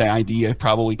guessing that the idea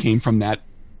probably came from that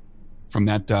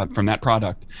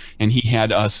product. And he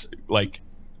had us like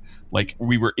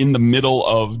we were in the middle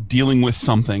of dealing with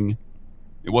something.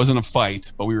 It wasn't a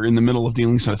fight, but we were in the middle of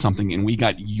dealing with something, and we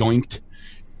got yoinked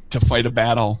to fight a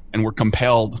battle, and were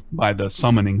compelled by the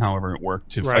summoning, however it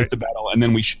worked, to fight the battle. And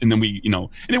then we, and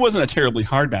it wasn't a terribly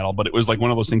hard battle, but it was like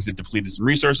one of those things that depleted some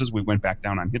resources. We went back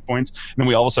down on hit points, and then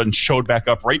we all of a sudden showed back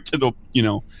up right to the,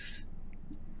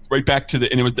 right back to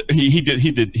the, and it was he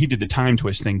did the time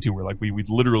twist thing too, where like we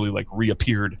literally like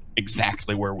reappeared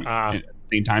exactly where we at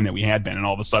the same time that we had been, and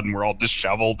all of a sudden we're all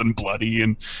disheveled and bloody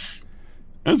and.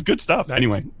 That was good stuff.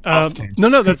 Anyway,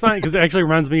 no, that's fine, because it actually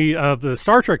reminds me of the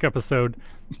Star Trek episode.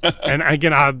 And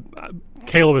again,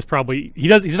 Caleb is probably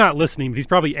he's not listening, but he's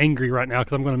probably angry right now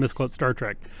because I'm going to misquote Star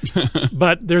Trek.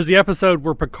 But there's the episode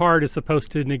where Picard is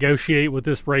supposed to negotiate with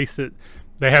this race that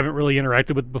they haven't really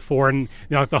interacted with before, and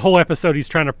the whole episode he's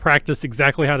trying to practice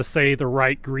exactly how to say the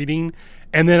right greeting.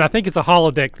 And then I think it's a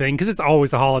holodeck thing, because it's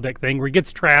always a holodeck thing, where he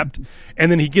gets trapped,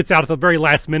 and then he gets out at the very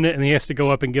last minute, and he has to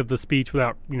go up and give the speech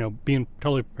without, being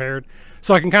totally prepared.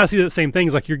 So I can kind of see that same thing.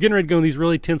 It's like you're getting ready to go in these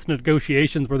really tense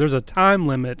negotiations where there's a time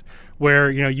limit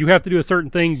where, you have to do a certain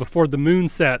thing before the moon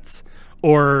sets,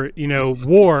 or,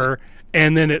 war,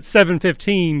 and then at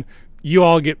 7:15, you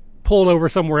all get pulled over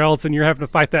somewhere else, and you're having to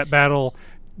fight that battle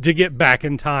to get back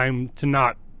in time to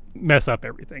not mess up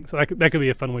everything. So that could be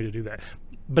a fun way to do that.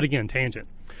 But again, tangent.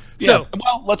 So,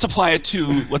 well, let's apply it to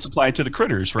the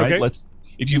critters, right? Okay.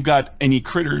 If you've got any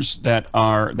critters that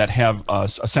have a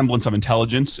semblance of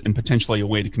intelligence and potentially a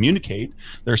way to communicate,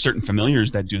 there are certain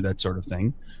familiars that do that sort of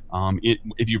thing.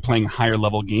 If you're playing a higher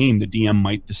level game, the DM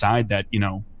might decide that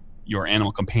your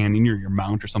animal companion or your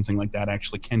mount or something like that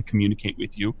actually can communicate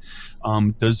with you.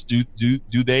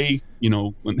 Do they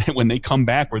when they come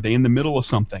back, were they in the middle of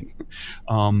something?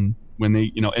 When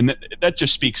they, and that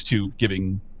just speaks to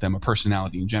giving them a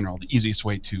personality in general. The easiest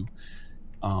way to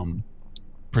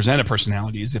present a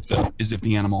personality is if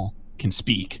the animal can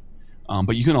speak.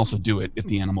 But you can also do it if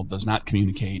the animal does not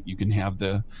communicate. You can have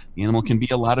the animal can be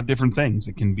a lot of different things.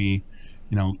 It can be,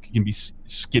 it can be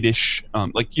skittish.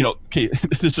 Okay,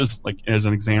 this is like, as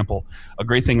an example, a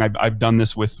great thing. I've done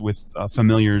this with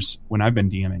familiars when I've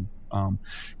been DMing.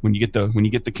 When you get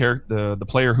the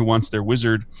player who wants their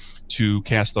wizard to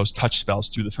cast those touch spells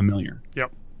through the familiar.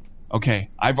 Yep. Okay,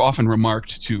 I've often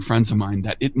remarked to friends of mine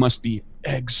that it must be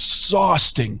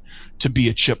exhausting to be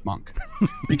a chipmunk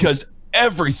because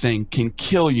everything can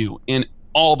kill you in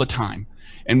all the time.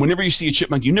 And whenever you see a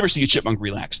chipmunk, you never see a chipmunk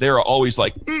relax. They're always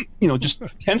like, just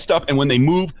tensed up. And when they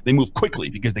move quickly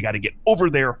because they got to get over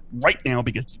there right now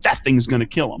because that thing's going to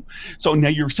kill them. So now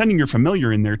you're sending your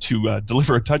familiar in there to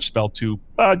deliver a touch spell to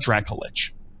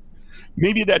Dracolich.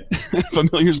 Maybe that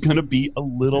familiar is going to be a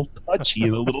little touchy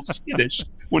and a little skittish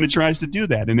when it tries to do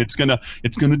that, and it's gonna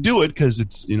do it because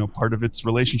it's part of its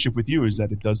relationship with you is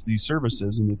that it does these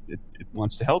services and it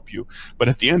wants to help you. But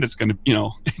at the end, it's gonna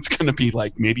be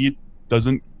like maybe it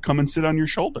doesn't come and sit on your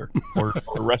shoulder or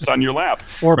rest on your lap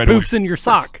or right poops away. In your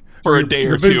sock for a day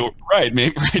or two. Right?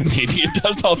 Maybe it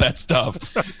does all that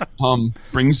stuff.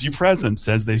 Brings you presents,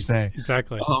 as they say.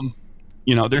 Exactly.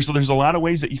 There's a lot of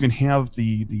ways that you can have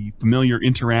the familiar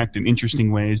interact in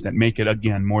interesting ways that make it,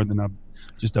 again, more than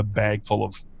just a bag full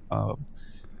of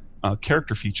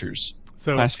character features,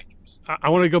 class features. I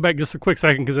want to go back just a quick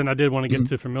second because then I did want to get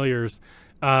to familiars.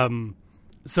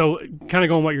 So kind of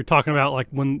going what you're talking about, like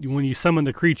when you summon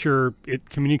the creature, it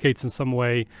communicates in some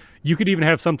way. You could even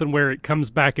have something where it comes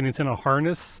back and it's in a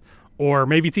harness, or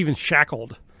maybe it's even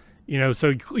shackled.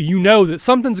 So that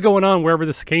something's going on wherever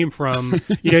this came from.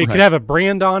 It Right. could have a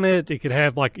brand on it. It could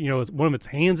have one of its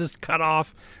hands is cut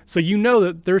off. So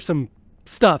that there's some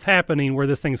stuff happening where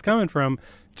this thing's coming from,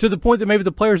 to the point that maybe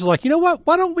the players are like, what?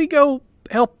 Why don't we go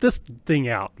help this thing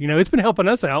out? It's been helping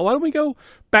us out. Why don't we go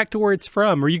back to where it's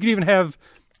from? Or you could even have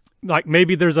like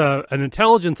maybe there's an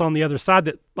intelligence on the other side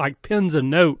that like pins a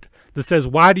note that says,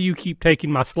 "Why do you keep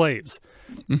taking my slaves?"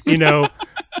 And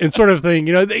sort of thing.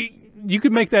 You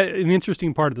could make that an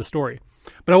interesting part of the story.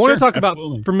 But I want to talk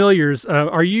absolutely. about familiars.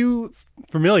 Are you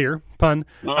familiar, pun,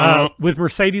 with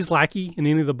Mercedes Lackey in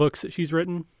any of the books that she's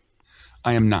written?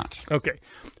 I am not. Okay.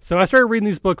 So I started reading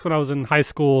these books when I was in high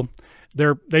school.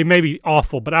 They may be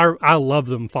awful, but I love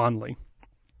them fondly.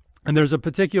 And there's a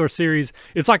particular series.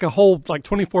 It's like a whole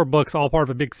 24 books, all part of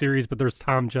a big series, but there's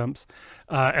time jumps.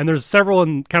 And there's several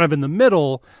kind of in the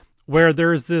middle where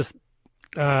there's this...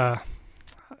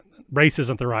 race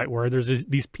isn't the right word. There's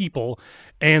these people,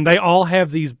 and they all have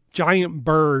these giant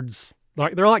birds.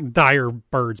 They're like dire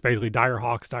birds, basically dire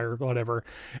hawks, dire whatever.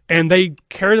 And they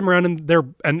carry them around, and they're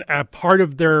a part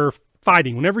of their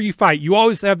fighting. Whenever you fight, you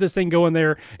always have this thing going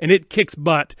there, and it kicks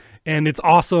butt, and it's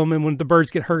awesome. And when the birds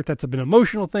get hurt, that's an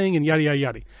emotional thing, and yada yada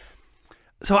yada.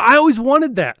 So I always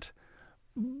wanted that.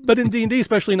 But in D&D,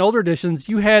 especially in older editions,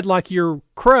 you had like your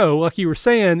crow, like you were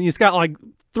saying, he's got like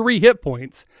 3 hit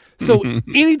points. So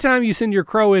anytime you send your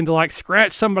crow in to like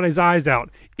scratch somebody's eyes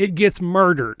out, it gets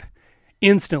murdered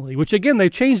instantly, which again,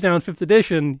 they've changed now in 5th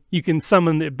edition. You can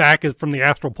summon it back from the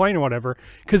astral plane or whatever,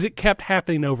 because it kept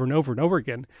happening over and over and over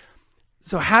again.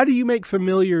 So how do you make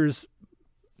familiars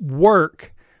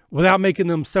work without making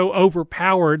them so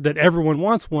overpowered that everyone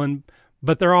wants one,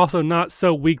 but they're also not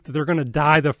so weak that they're going to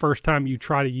die the first time you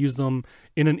try to use them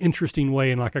in an interesting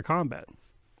way in like a combat?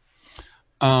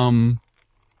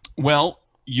 Well,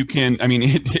 you can,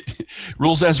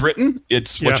 rules as written,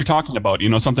 it's what you're talking about.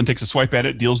 Something takes a swipe at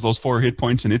it, deals those 4 hit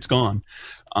points, and it's gone.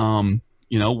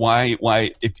 Why,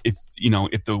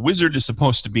 if the wizard is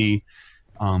supposed to be,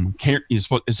 is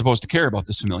supposed to care about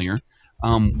this familiar,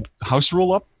 house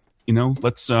rule up,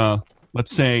 let's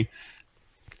say,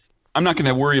 I'm not going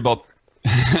to worry about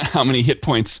how many hit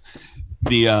points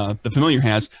the familiar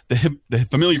has. The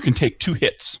familiar can take 2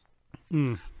 hits.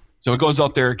 So it goes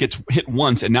out there, it gets hit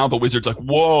once, and now the wizard's like,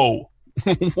 whoa,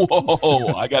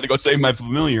 I got to go save my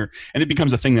familiar. And it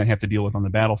becomes a thing that I have to deal with on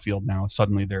the battlefield now.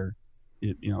 Suddenly their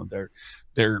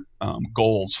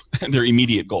goals, their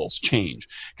immediate goals change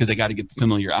because they got to get the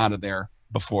familiar out of there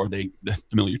before the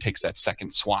familiar takes that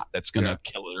second swat that's going to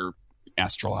kill it or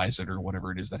astralize it or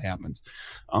whatever it is that happens.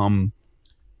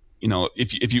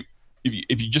 If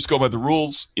you just go by the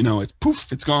rules, it's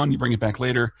poof, it's gone. You bring it back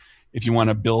later. If you want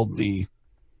to build the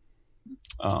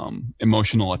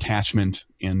emotional attachment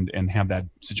and have that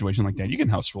situation like that, you can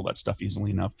house rule that stuff easily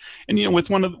enough. And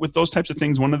with those types of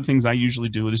things, one of the things I usually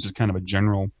do, this is kind of a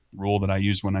general rule that I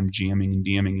use when I'm GMing and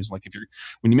DMing, is like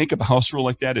when you make up a house rule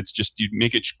like that, it's just you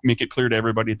make it clear to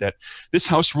everybody that this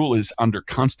house rule is under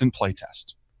constant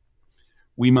playtest.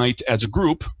 We might, as a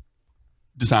group,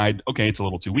 decide, okay, it's a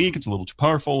little too weak, it's a little too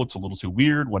powerful, it's a little too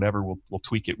weird, whatever. We'll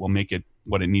tweak it. We'll make it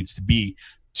what it needs to be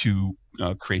to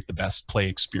create the best play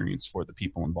experience for the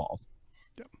people involved.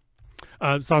 So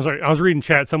I'm sorry, I was reading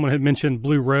chat. Someone had mentioned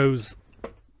Blue Rose.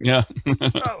 Yeah.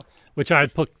 Which I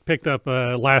had picked up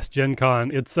last Gen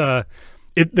Con. It's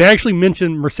they actually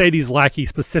mentioned Mercedes Lackey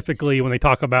specifically when they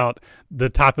talk about the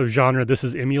type of genre this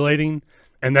is emulating,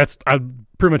 and I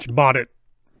pretty much bought it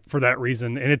for that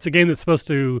reason. And it's a game that's supposed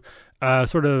to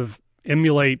sort of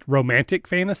emulate romantic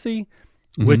fantasy,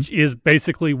 which is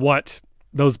basically what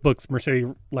those books Mercedes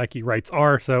Lackey writes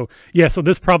are. So yeah, so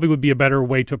this probably would be a better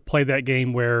way to play that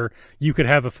game where you could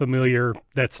have a familiar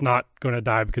that's not going to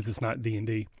die because it's not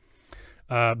D&D.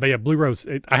 But yeah, Blue Rose,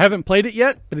 I haven't played it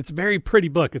yet, but it's a very pretty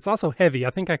book. It's also heavy. I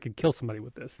think I could kill somebody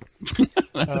with this.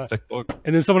 That's a thick book.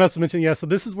 And then someone else mentioned, so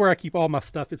this is where I keep all my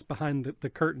stuff. It's behind the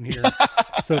curtain here.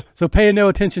 so pay no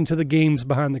attention to the games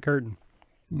behind the curtain.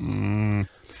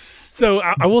 So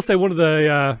I will say one of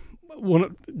the,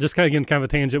 just kind of a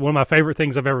tangent, one of my favorite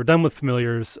things I've ever done with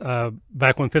familiars,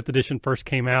 back when 5th edition first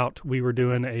came out, we were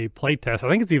doing a play test. I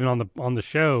think it's even on the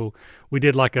show. We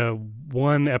did like a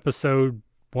 1-episode,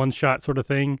 1-shot sort of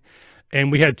thing. And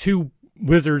we had 2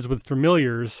 wizards with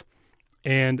familiars.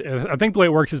 And I think the way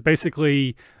it works is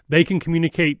basically they can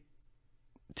communicate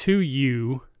to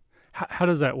you. How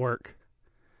does that work?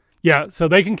 Yeah, so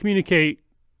they can communicate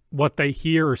what they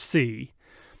hear or see.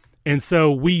 And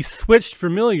so we switched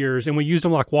familiars and we used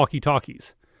them like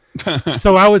walkie-talkies.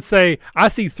 So I would say, I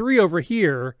see 3 over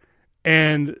here,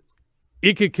 and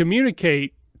it could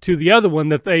communicate to the other one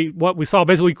that what we saw.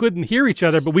 Basically, we couldn't hear each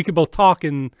other, but we could both talk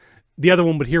and the other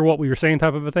one would hear what we were saying,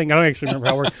 type of a thing. I don't actually remember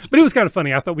how it worked, but it was kind of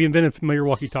funny. I thought we invented familiar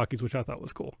walkie-talkies, which I thought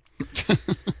was cool.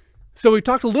 So we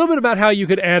talked a little bit about how you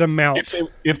could add a mount.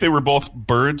 If they were both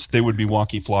birds, they would be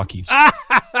walkie-flockies.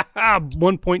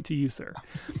 1 point to you, sir.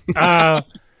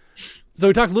 So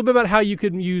we talked a little bit about how you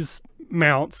could use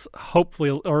mounts, hopefully,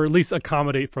 or at least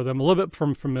accommodate for them, a little bit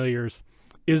from familiars.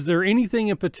 Is there anything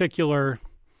in particular,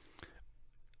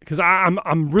 because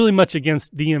I'm really much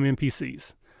against DM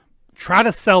NPCs. Try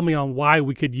to sell me on why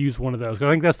we could use one of those.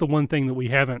 I think that's the one thing that we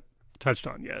haven't touched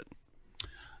on yet.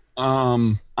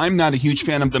 I'm not a huge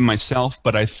fan of them myself,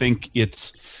 but I think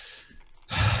it's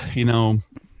going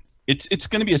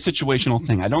to be a situational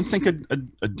thing. I don't think a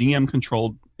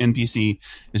DM-controlled NPC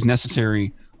is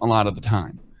necessary a lot of the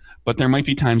time, but there might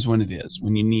be times when it is,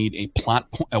 when you need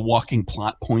a walking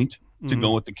plot point to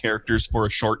go with the characters for a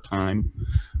short time,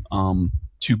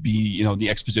 to be, the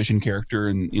exposition character,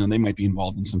 and they might be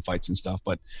involved in some fights and stuff,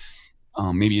 but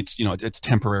maybe it's it's a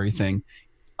temporary thing.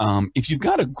 If you've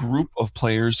got a group of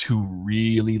players who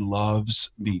really loves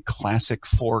the classic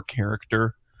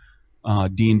 4-character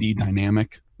D&D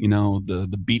dynamic,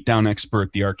 the beatdown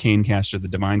expert, the arcane caster, the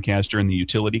divine caster, and the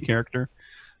utility character,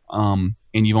 and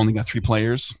you've only got 3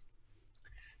 players,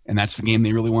 and that's the game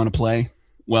they really want to play,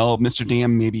 well, Mr.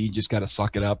 DM, maybe you just got to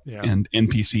suck it up and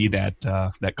NPC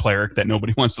that cleric that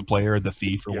nobody wants to play, or the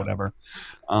thief, or whatever.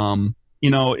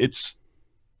 It's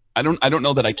I don't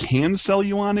know that I can sell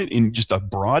you on it in just a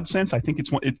broad sense. I think it's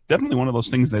definitely one of those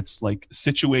things that's like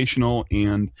situational,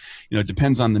 and it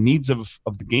depends on the needs of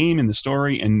the game and the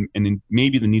story, and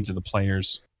maybe the needs of the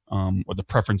players, or the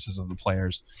preferences of the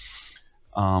players.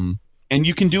 And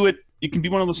you can do it. It can be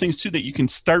one of those things too that you can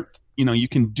start. You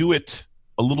can do it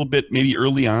a little bit maybe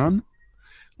early on.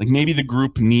 Like maybe the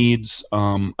group needs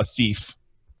a thief,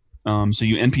 so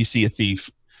you NPC a thief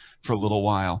for a little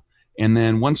while. And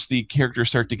then once the characters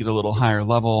start to get a little higher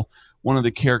level, one of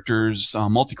the characters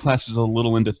multi-classes a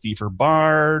little into thief or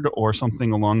bard or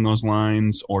something along those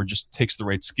lines, or just takes the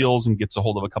right skills and gets a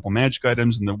hold of a couple magic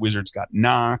items, and the wizard's got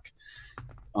knock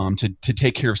to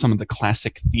take care of some of the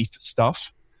classic thief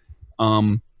stuff,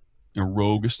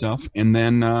 rogue stuff, and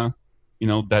then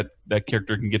that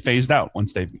character can get phased out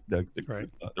once the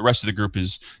rest of the group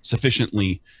is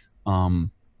sufficiently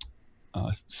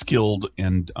skilled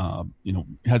and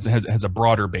has a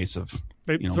broder base of.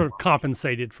 They sort of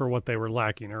compensated for what they were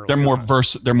lacking earlier.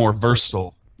 They're more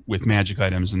versatile with magic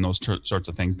items and those sorts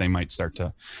of things. They might start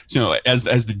to, as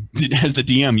the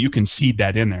DM, you can seed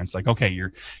that in there. It's like, okay,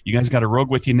 you guys got a rogue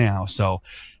with you now, so.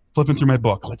 Flipping through my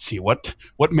book, let's see what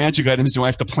magic items do I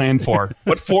have to plan for?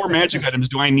 What 4 magic items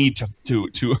do I need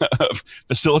to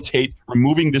facilitate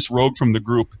removing this rogue from the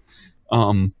group,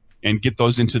 and get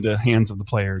those into the hands of the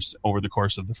players over the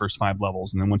course of the first 5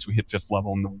 levels. And then once we hit 5th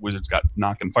level and the wizard's got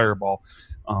knock and fireball,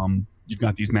 you've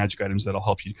got these magic items that'll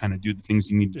help you kind of do the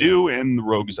things you need to do, and the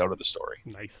rogue is out of the story.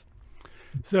 Nice.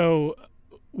 So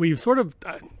we've sort of.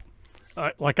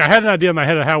 I had an idea in my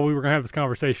head of how we were going to have this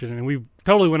conversation, and we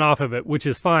totally went off of it, which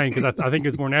is fine because I think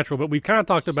it's more natural. But we kind of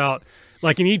talked about,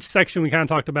 like in each section, we kind of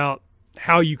talked about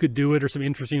how you could do it or some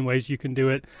interesting ways you can do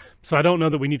it. So I don't know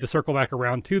that we need to circle back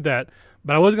around to that.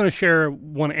 But I was going to share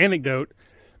one anecdote.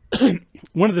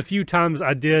 One of the few times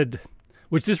I did,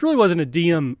 which this really wasn't a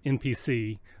DM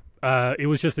NPC. It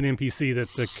was just an NPC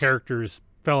that the characters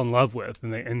fell in love with,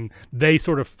 and they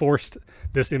sort of forced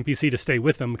this NPC to stay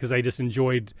with them because they just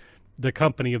enjoyed the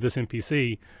company of this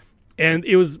NPC. And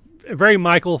it was a very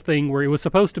Michael thing where it was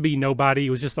supposed to be nobody. It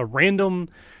was just a random,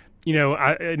 an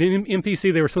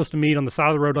NPC they were supposed to meet on the side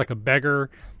of the road like a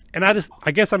beggar, And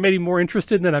I guess I made him more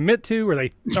interested than I meant to,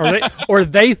 or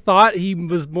they thought he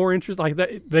was more interested. Like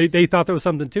they thought there was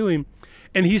something to him.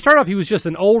 And he started off, he was just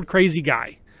an old crazy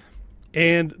guy,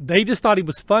 and they just thought he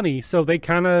was funny. So they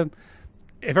kind of,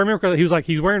 if I remember correctly,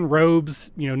 he's wearing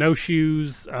robes, no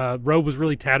shoes. Robe was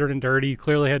really tattered and dirty.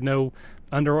 Clearly had no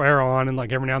underwear on, and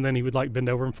like every now and then he would like bend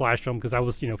over and flash them because I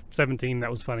was 17.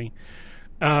 That was funny.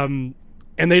 And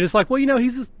they just like, well,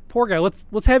 he's this poor guy.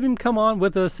 Let's have him come on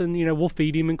with us, and we'll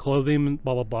feed him and clothe him and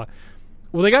blah blah blah.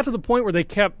 Well, they got to the point where they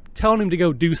kept telling him to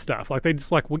go do stuff. Like they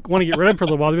just like want to get rid of him for a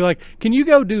little while. They'd be like, "Can you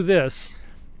go do this?"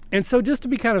 And so just to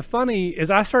be kind of funny,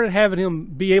 is I started having him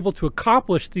be able to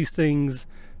accomplish these things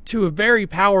to a very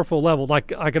powerful level,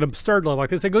 like an absurd level. Like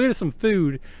they said, go get us some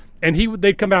food, and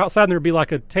they'd come outside and there'd be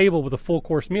like a table with a full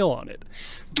course meal on it.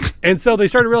 And so they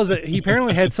started to realize that he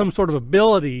apparently had some sort of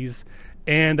abilities.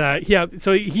 And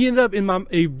so he ended up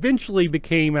eventually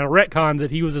became a retcon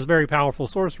that he was this very powerful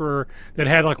sorcerer that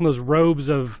had like one of those robes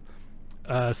of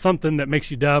something that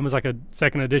makes you dumb. It's like a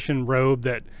second edition robe,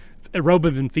 a robe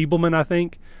of enfeeblement, I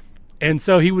think. And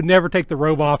so he would never take the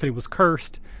robe off, and he was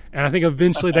cursed. And I think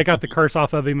eventually they got the curse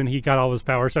off of him, and he got all his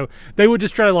power. So they would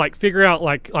just try to like figure out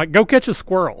like go catch a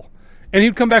squirrel, and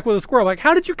he'd come back with a squirrel. Like,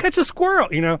 how did you catch a squirrel?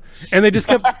 And they just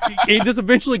it just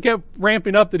eventually kept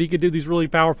ramping up that he could do these really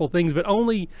powerful things, but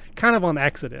only kind of on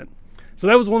accident. So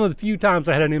that was one of the few times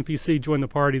I had an NPC join the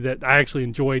party that I actually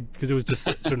enjoyed because it was just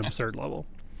to an absurd level.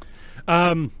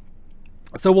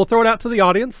 So we'll throw it out to the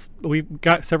audience. We've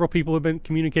got several people who have been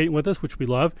communicating with us, which we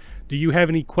love. Do you have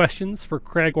any questions for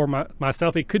Craig or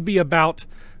myself? It could be about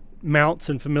mounts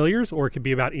and familiars, or it could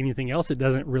be about anything else. It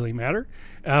doesn't really matter.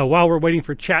 While we're waiting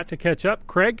for chat to catch up,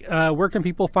 Craig, where can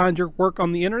people find your work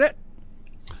on the internet?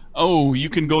 Oh, you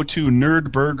can go to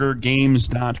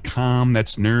nerdburgergames.com.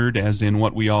 That's nerd as in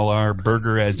what we all are,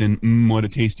 burger as in what a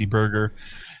tasty burger.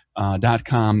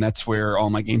 .com. That's where all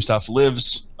my game stuff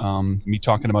lives. Me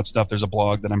talking about stuff. There's a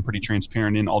blog that I'm pretty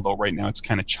transparent in, although right now it's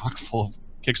kind of chock full of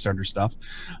Kickstarter stuff.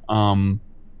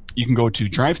 You can go to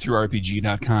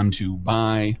drivethrurpg.com to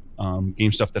buy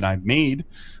game stuff that I've made.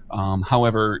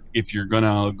 However, if you're going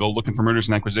to go looking for Murders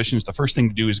and Acquisitions, the first thing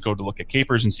to do is go to look at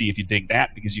Capers and see if you dig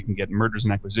that, because you can get Murders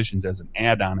and Acquisitions as an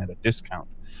add-on at a discount.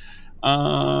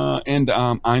 And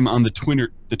I'm on the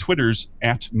Twitters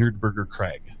at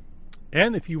NerdburgerCraig.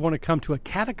 And if you want to come to a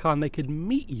Catacon, they could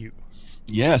meet you.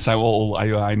 Yes, I will.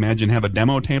 I imagine have a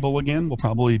demo table again. There'll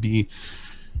probably be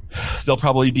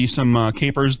some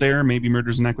capers there, maybe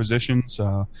Murders and Acquisitions.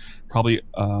 Probably,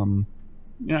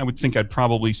 I would think I'd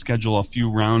probably schedule a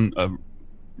few round of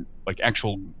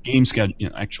actual game schedule,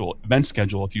 actual event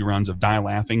schedule, a few rounds of Die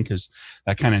Laughing, because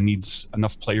that kind of needs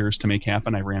enough players to make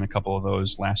happen. I ran a couple of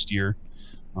those last year,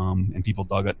 and people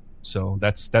dug it. So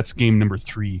that's game number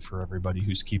 3 for everybody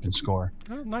who's keeping score.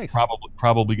 Oh, nice.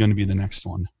 Probably going to be the next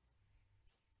one.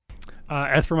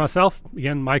 As for myself,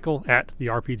 again, Michael at the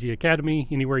RPG Academy.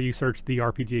 Anywhere you search the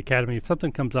RPG Academy, if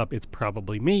something comes up, it's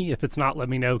probably me. If it's not, let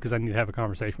me know, because I need to have a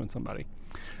conversation with somebody.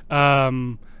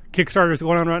 Kickstarter is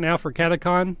going on right now for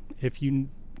Catacon. If you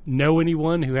know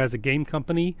anyone who has a game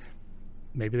company,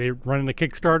 maybe they're running a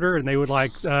Kickstarter and they would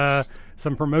like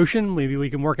some promotion, maybe we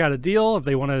can work out a deal. If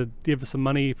they want to give us some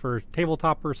money for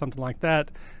tabletop or something like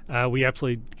that, we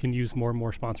absolutely can use more and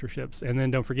more sponsorships. And then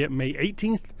don't forget, May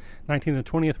 18th, 19th, and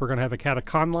 20th, we're going to have a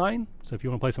Catacon line. So if you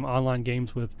want to play some online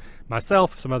games with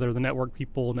myself, some other of the network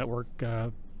people, network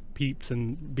peeps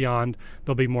and beyond,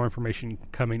 there'll be more information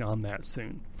coming on that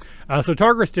soon. So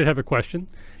Targris did have a question.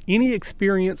 Any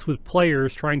experience with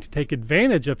players trying to take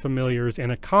advantage of familiars in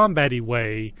a combat-y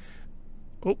way?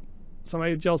 Oh,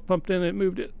 somebody just pumped in and it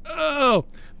moved it. Oh,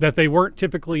 that they weren't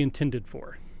typically intended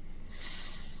for.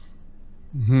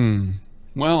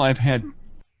 Well, I've had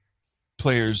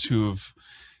players who've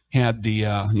had the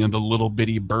the little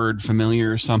bitty bird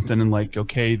familiar or something, and like,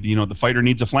 okay, the fighter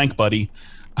needs a flank buddy.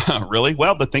 Really?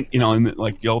 Well, the thing,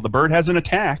 the bird has an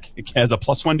attack. It has a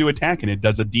 +1 to attack, and it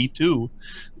does a D2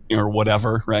 or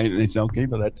whatever, right? And they say, okay,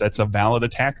 but that's a valid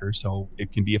attacker, so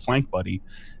it can be a flank buddy.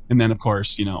 And then, of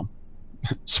course,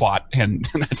 SWAT, and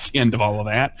that's the end of all of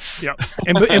that. Yeah.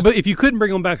 But if you couldn't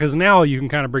bring them back, because now you can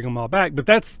kind of bring them all back, but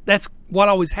that's what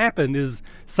always happened is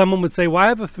someone would say, well, I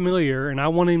have a familiar, and I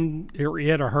want him, or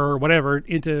it or her, or whatever,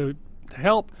 to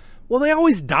help. Well, they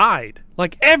always died,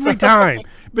 like every time,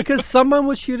 because someone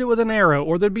would shoot it with an arrow,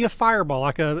 or there'd be a fireball,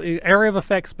 like an area of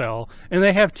effect spell, and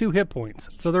they have 2 hit points,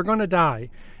 so they're going to die.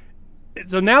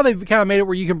 So now they've kind of made it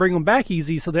where you can bring them back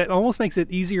easy, so that almost makes it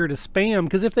easier to spam,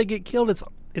 because if they get killed,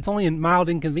 it's only a mild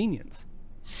inconvenience.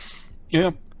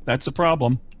 Yeah, that's a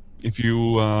problem. If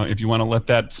you want to let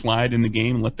that slide in the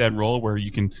game and let that roll, where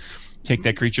you can take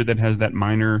that creature that has that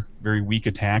minor, very weak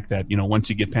attack that, once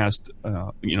you get past,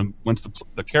 once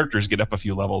the characters get up a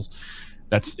few levels,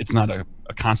 it's not a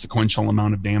consequential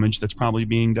amount of damage that's probably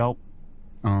being dealt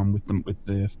with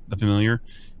the familiar,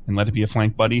 and let it be a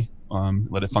flank buddy.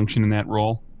 Let it function in that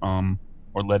role,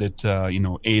 or let it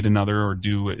aid another, or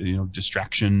do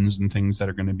distractions and things that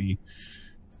are going to be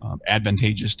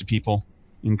advantageous to people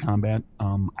in combat.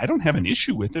 I don't have an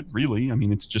issue with it, really. I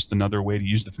mean, it's just another way to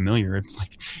use the familiar. It's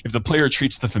like if the player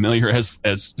treats the familiar as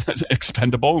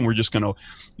expendable, and we're just going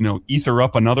to ether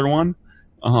up another one,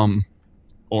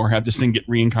 or have this thing get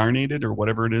reincarnated, or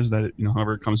whatever it is that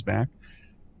however it comes back.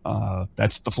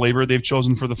 That's the flavor they've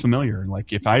chosen for the familiar.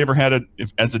 Like as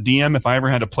a DM, if I ever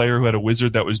had a player who had a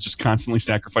wizard that was just constantly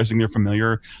sacrificing their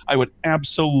familiar, I would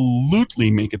absolutely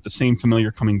make it the same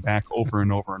familiar coming back over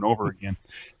and over and over again.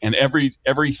 And every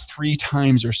 3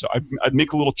 times or so, I'd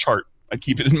make a little chart. I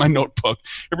keep it in my notebook.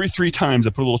 Every 3 times,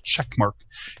 I put a little check mark,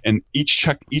 and each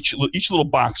little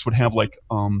box would have like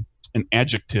an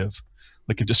adjective,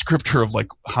 like a descriptor of like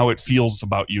how it feels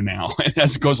about you now. And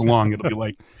as it goes along, it'll be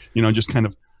like, just kind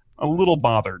of a little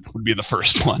bothered would be the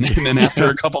first one. And then after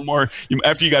a couple more,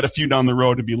 after you got a few down the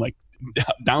road, it'd be like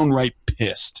downright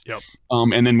pissed. Yep.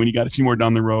 And then when you got a few more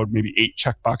down the road, maybe 8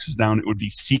 check boxes down, it would be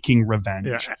seeking revenge.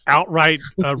 Yeah, outright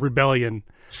rebellion.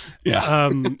 Yeah.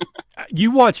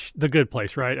 You watch The Good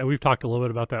Place, right? We've talked a little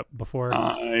bit about that before.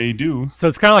 I do. So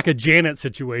it's kind of like a Janet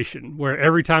situation where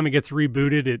every time it gets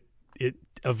rebooted, it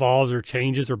evolves or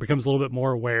changes or becomes a little bit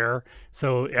more aware.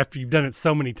 So after you've done it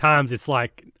so many times, it's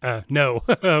like, no,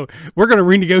 we're going to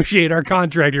renegotiate our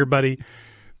contract here, buddy.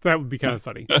 That would be kind of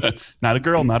funny. Not a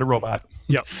girl, not a robot.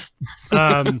 Yep.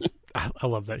 I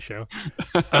love that show.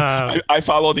 I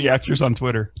follow the actors on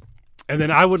Twitter. And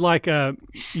then I would like,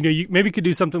 you maybe could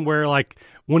do something where like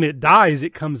when it dies,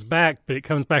 it comes back, but it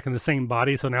comes back in the same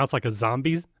body. So now it's like a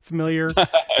zombie familiar.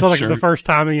 So like Sure. the first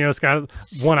time, it's got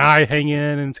one eye hanging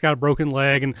and it's got a broken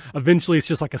leg. And eventually it's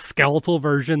just like a skeletal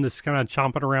version that's kind of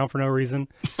chomping around for no reason.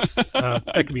 That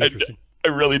could be interesting. I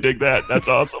really dig that. That's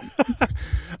awesome.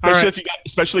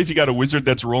 Especially if you got a wizard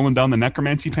that's rolling down the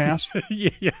necromancy path.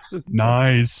 Yeah.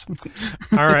 Nice.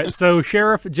 All right. So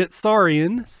Sheriff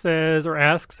Jetsarian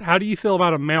asks, how do you feel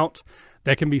about a mount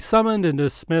that can be summoned and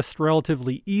dismissed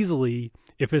relatively easily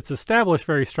if it's established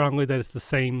very strongly that it's the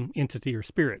same entity or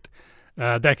spirit?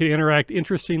 That could interact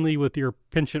interestingly with your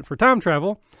penchant for time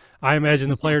travel. I imagine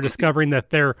the player discovering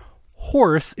that their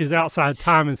horse is outside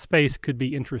time and space could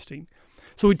be interesting.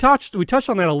 So we touched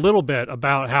on that a little bit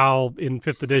about how in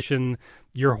 5th edition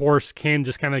your horse can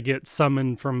just kind of get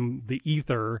summoned from the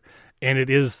ether, and it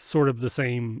is sort of the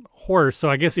same horse.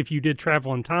 So I guess if you did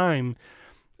travel in time,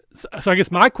 so I guess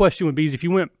my question would be is if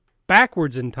you went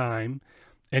backwards in time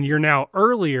and you're now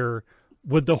earlier,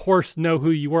 would the horse know who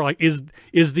you were? Like is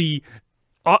the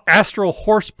astral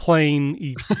horse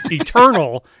plane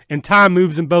eternal and time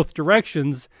moves in both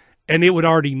directions, and it would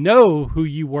already know who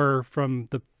you were from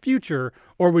the future,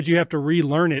 or would you have to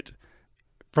relearn it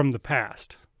from the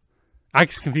past? I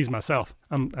just confuse myself.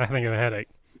 I think I have a headache.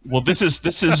 Well, this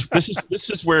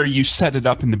is where you set it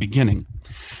up in the beginning.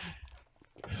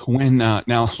 When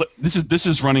now this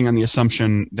is running on the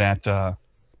assumption that the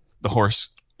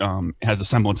horse has a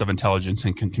semblance of intelligence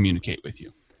and can communicate with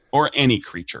you, or any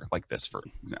creature like this, for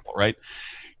example, right?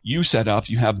 You set up,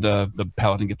 you have the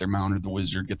paladin get their mount, or the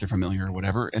wizard get their familiar, or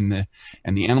whatever, and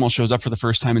the animal shows up for the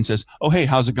first time and says, "Oh, hey,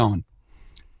 how's it going?"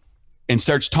 and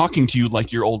starts talking to you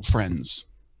like you're old friends,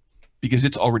 because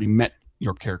it's already met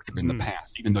your character in the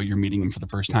past, even though you're meeting them for the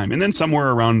first time. And then somewhere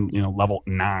around level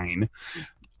 9,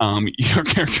 your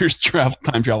characters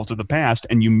time travel to the past,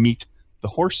 and you meet the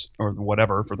horse or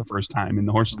whatever for the first time, and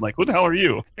the horse is like, "Who the hell are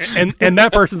you?" And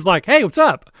that person's like, "Hey, what's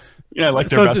up?" Yeah, like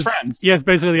they're best friends. Yeah, it's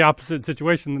basically the opposite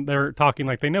situation. They're talking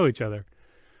like they know each other.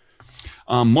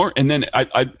 More, and then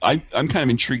I'm kind of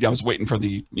intrigued. I was waiting for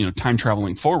the time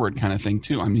traveling forward kind of thing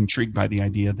too. I'm intrigued by the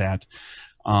idea that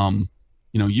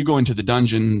you go into the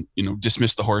dungeon,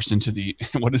 dismiss the horse into the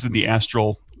what is it, the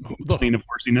astral plane of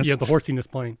horsiness? Yeah, the horsiness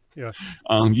plane. Yeah.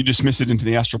 You dismiss it into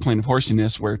the astral plane of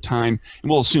horsiness, where time, and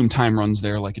we'll assume time runs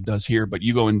there like it does here, but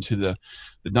you go into the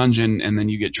dungeon and then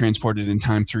you get transported in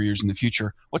time 3 years in the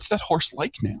future. What's that horse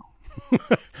like now?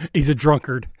 He's a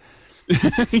drunkard.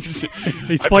 he's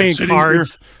playing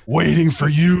cards, waiting for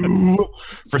you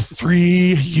for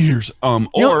 3 years. You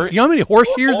know how many horse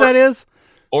years that is?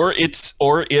 Or it's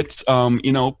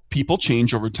people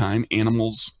change over time.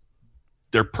 Animals,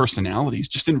 their personalities,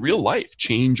 just in real life,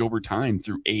 change over time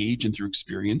through age and through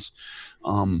experience.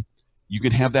 You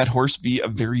could have that horse be a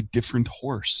very different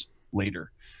horse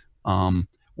later.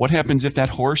 What happens if that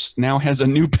horse now has a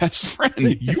new best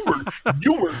friend?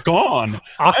 You were gone.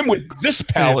 I'm with this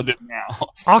paladin now.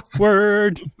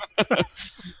 Awkward.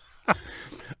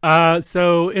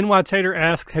 So NY Tater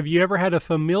asks, have you ever had a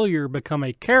familiar become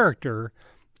a character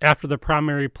after the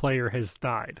primary player has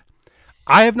died?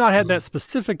 I have not had that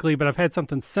specifically, but I've had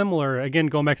something similar. Again,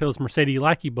 going back to those Mercedes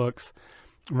Lackey books,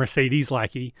 Mercedes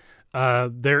Lackey,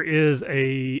 there is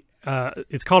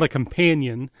it's called a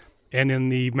companion. And in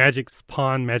the Magic's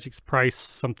Pawn, Magic's Price,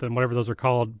 something, whatever those are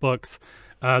called, books,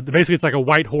 basically it's like a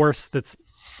white horse that's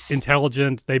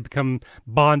intelligent. They become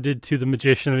bonded to the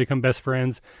magician. They become best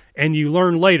friends. And you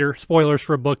learn later, spoilers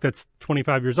for a book that's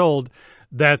 25 years old,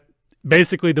 that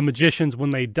basically the magicians, when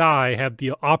they die, have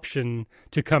the option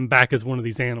to come back as one of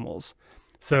these animals.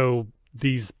 So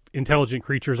these intelligent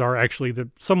creatures are actually the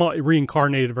somewhat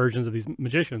reincarnated versions of these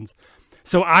magicians.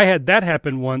 So I had that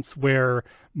happen once where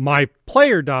my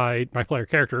player died, my player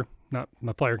character, not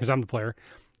my player because I'm the player,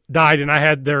 died, and I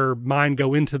had their mind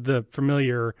go into the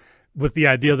familiar with the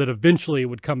idea that eventually it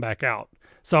would come back out.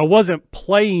 So I wasn't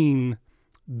playing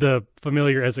the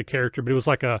familiar as a character, but it was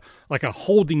like a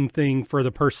holding thing for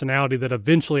the personality that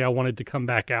eventually I wanted to come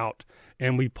back out,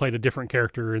 and we played a different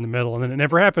character in the middle, and then it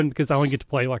never happened because I only get to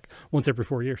play like once every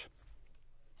 4 years.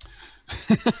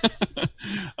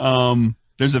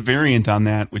 There's a variant on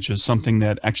that, which is something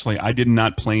that actually I did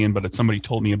not play in, but somebody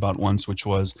told me about once, which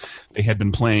was they had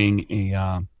been playing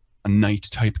a knight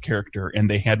type character, and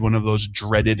they had one of those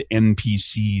dreaded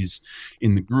NPCs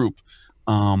in the group,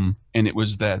 and it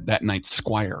was that knight's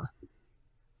squire,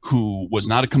 who was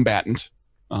not a combatant,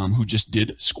 who just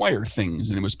did squire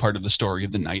things, and it was part of the story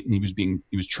of the knight, and he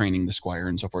was training the squire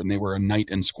and so forth, and they were a knight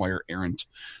and squire errant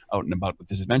out and about with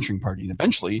this adventuring party, and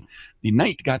eventually the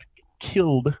knight got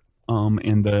killed.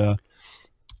 And the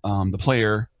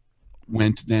player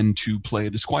went then to play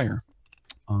the squire,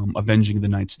 avenging the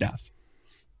knight's death.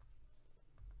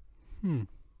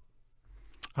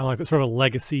 I like that sort of a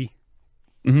legacy.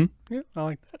 Mm-hmm. Yeah, I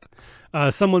like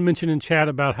that. Someone mentioned in chat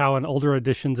about how in older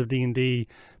editions of D&D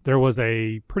there was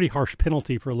a pretty harsh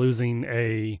penalty for losing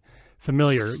a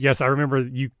familiar. Yes, I remember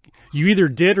you either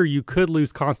did or you could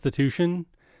lose Constitution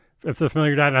if the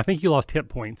familiar died, and I think you lost hit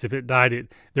points. If it died,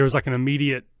 there was like an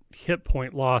immediate hit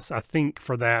point loss, I think,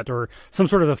 for that, or some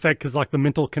sort of effect because like the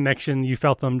mental connection, you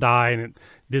felt them die and it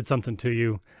did something to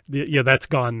you. Yeah, that's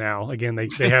gone now. Again,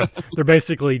 they're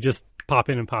basically just pop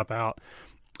in and pop out.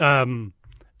 Do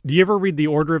you ever read the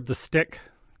Order of the Stick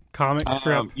comic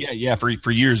strip? Yeah,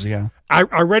 for years, yeah. I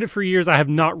read it for years. I have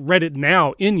not read it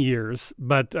now in years,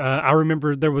 but I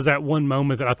remember there was that one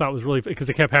moment that I thought was really, because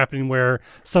it kept happening where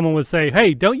someone would say,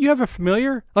 hey, don't you have a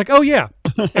familiar? Like, oh yeah.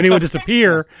 And he would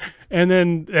disappear. And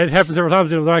then it happens several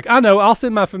times. And they're like, I know, I'll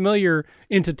send my familiar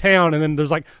into town. And then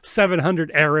there's like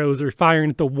 700 arrows or firing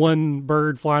at the one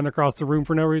bird flying across the room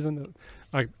for no reason.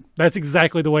 Like, that's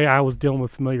exactly the way I was dealing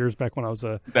with familiars back when I was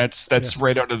That's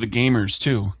right out of The Gamers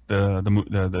too.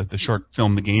 The short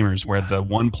film The Gamers, where the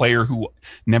one player who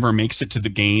never makes it to the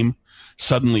game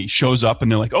suddenly shows up, and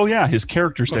they're like, "Oh yeah, his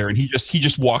character's there," and he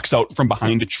just walks out from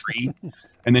behind a tree,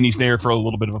 and then he's there for a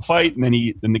little bit of a fight, and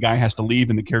then the guy has to leave,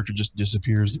 and the character just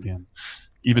disappears again,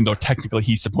 even though technically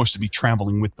he's supposed to be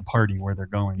traveling with the party where they're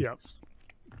going. Yeah.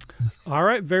 All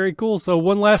right, very cool. So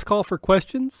one last call for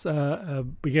questions.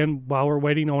 Again, while we're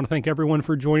waiting, I want to thank everyone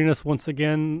for joining us once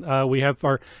again. We have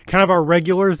our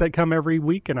regulars that come every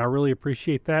week, and I really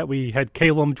appreciate that. We had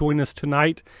Calum join us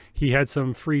tonight. He had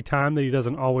some free time that he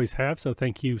doesn't always have, so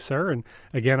thank you, sir. And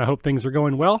again, I hope things are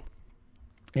going well.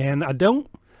 And I don't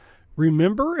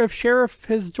remember if Sheriff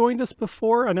has joined us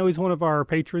before. I know he's one of our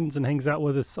patrons and hangs out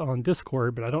with us on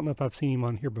Discord, but I don't know if I've seen him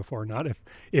on here before or not.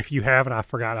 If you have and I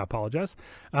forgot, I apologize.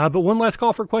 But one last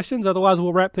call for questions. Otherwise,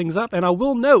 we'll wrap things up. And I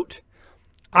will note,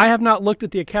 I have not looked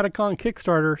at the Acadicon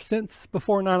Kickstarter since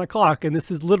before 9 o'clock, and this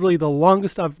is literally the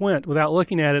longest I've went without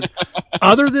looking at it,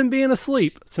 other than being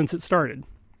asleep since it started.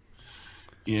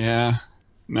 Yeah.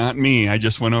 Not me. I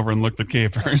just went over and looked at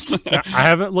capers. I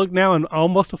haven't looked now in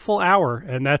almost a full hour,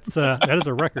 and that is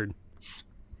a record.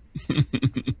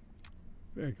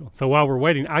 Very cool. So while we're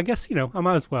waiting, I guess, I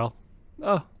might as well.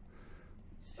 I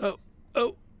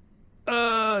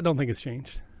don't think it's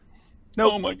changed.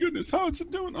 Nope. Oh my goodness, how is it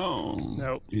doing? Oh.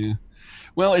 Nope. Yeah.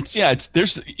 Well,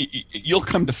 you'll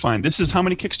come to find, this is how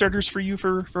many Kickstarters for you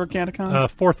for Acadicon?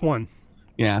 Fourth one.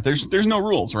 Yeah, there's no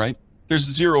rules, right? There's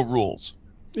 0 rules.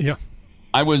 Yeah.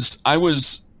 I was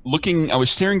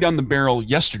staring down the barrel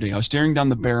yesterday. I was staring down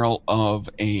the barrel of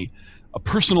a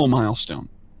personal milestone.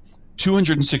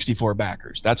 264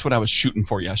 backers. That's what I was shooting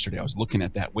for yesterday. I was looking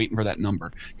at that, waiting for that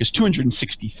number. Because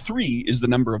 263 is the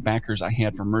number of backers I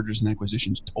had for mergers and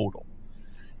acquisitions total.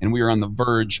 and we were on the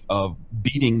verge of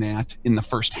beating that in the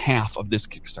first half of this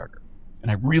Kickstarter. And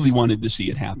I really wanted to see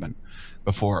it happen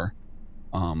before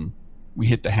we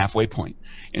hit the halfway point.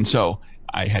 And so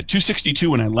I had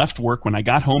 262 when I left work. When I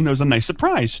got home, there was a nice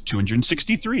surprise,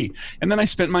 263. And then I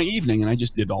spent my evening and I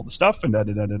just did all the stuff and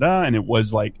and it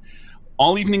was like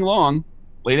all evening long,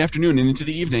 late afternoon and into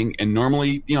the evening. And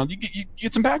normally, you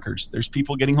get some backers. There's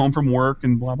people getting home from work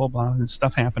and blah, blah, blah, and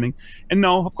stuff happening. And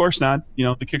no, of course not. The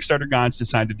Kickstarter gods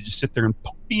decided to just sit there and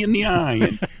poke me in the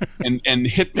eye and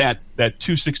hit that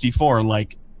 264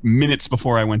 like minutes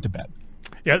before I went to bed.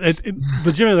 Yeah,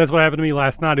 legitimately, that's what happened to me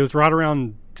last night. It was right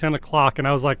around 10 o'clock, and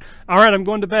I was like, all right, I'm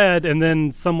going to bed. And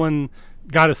then someone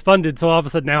got us funded, so all of a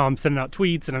sudden now I'm sending out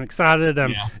tweets, and I'm excited.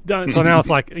 So now it's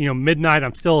like, midnight.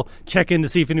 I'm still checking to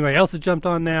see if anybody else has jumped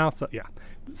on now. So, yeah,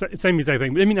 same exact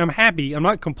thing. I mean, I'm happy. I'm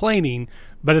not complaining,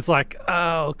 but it's like,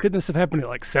 oh, couldn't this have happened at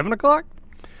like 7 o'clock?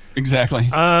 Exactly.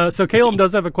 So Caleb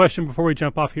does have a question before we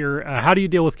jump off here. How do you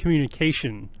deal with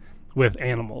communication with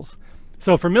animals?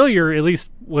 So Familiar, at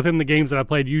least within the games that I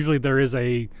played, usually there's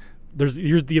the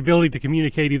ability to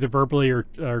communicate either verbally or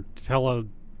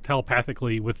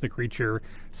telepathically with the creature,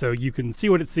 so you can see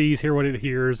what it sees, hear what it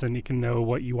hears, and it can know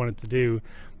what you want it to do.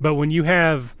 But when you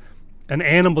have an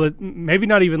animal that maybe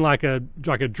not even like a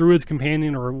druid's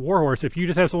companion or a warhorse, if you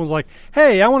just have someone's like,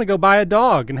 hey, I want to go buy a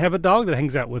dog and have a dog that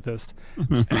hangs out with us,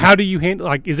 how do you handle,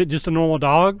 like, is it just a normal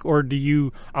dog, or do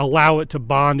you allow it to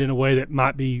bond in a way that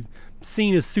might be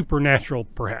seen as supernatural,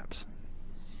 perhaps?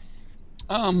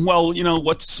 Well,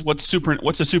 what's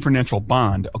a supernatural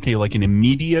bond? Okay, like an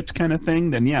immediate kind of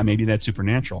thing, then yeah, maybe that's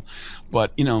supernatural.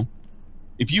 But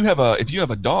if you have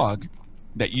a dog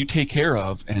that you take care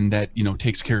of and that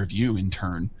takes care of you in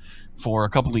turn for a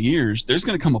couple of years, there's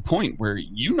going to come a point where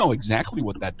you know exactly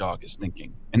what that dog is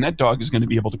thinking, and that dog is going to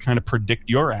be able to kind of predict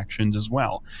your actions as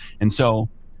well. And so,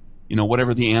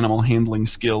 whatever the animal handling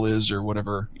skill is, or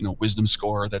whatever wisdom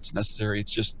score that's necessary,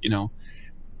 it's just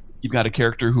you've got a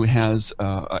character who has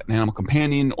an animal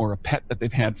companion or a pet that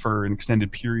they've had for an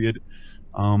extended period.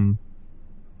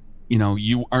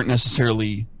 You aren't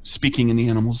necessarily speaking in the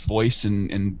animal's voice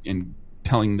and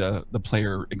telling the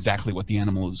player exactly what the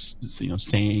animal is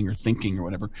saying or thinking or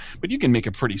whatever, but you can make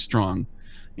a pretty strong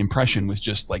impression with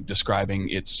just like describing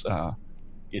its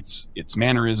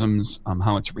mannerisms,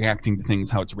 how it's reacting to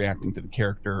things, how it's reacting to the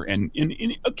character, and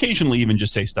occasionally even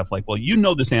just say stuff like, well,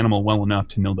 this animal well enough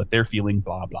to know that they're feeling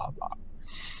blah, blah,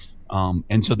 blah.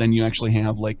 And so then you actually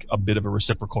have like a bit of a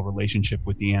reciprocal relationship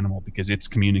with the animal because it's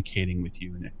communicating with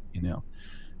you in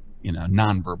a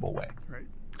nonverbal way. Right.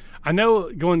 I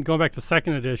know going back to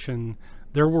second edition,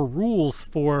 there were rules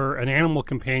for an animal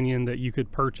companion that you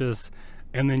could purchase,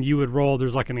 and then you would roll.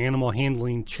 There's like an animal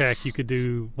handling check you could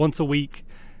do once a week,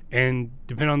 and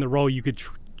depending on the role, you could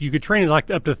train it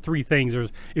like up to 3 things.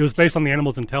 It was based on the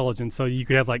animal's intelligence, so you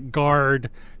could have like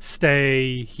guard,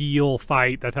 stay, heal,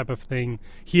 fight, that type of thing.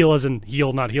 Heal as in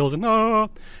heal, not heal as in no.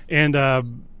 And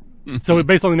so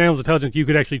based on the animal's intelligence, you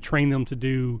could actually train them to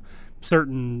do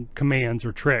certain commands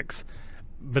or tricks.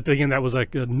 But again, that was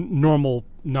like a normal,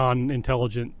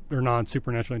 non-intelligent or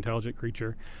non-supernatural intelligent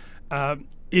creature.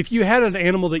 If you had an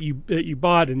animal that you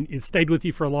bought and it stayed with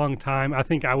you for a long time, I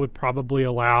think I would probably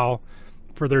allow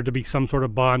for there to be some sort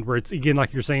of bond where it's, again,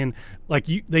 like you're saying, like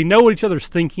they know what each other's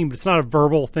thinking, but it's not a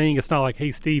verbal thing. It's not like,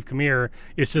 hey, Steve, come here.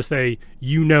 It's just that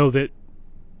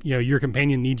your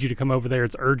companion needs you to come over there.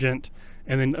 It's urgent.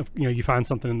 And then, you find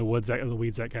something in the woods, the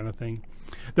weeds, that kind of thing.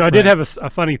 Though I did have a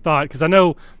funny thought, because I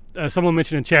know someone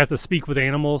mentioned in chat the speak with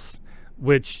animals,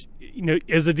 which,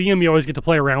 as a DM, you always get to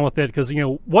play around with it, because,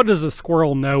 what does a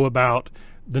squirrel know about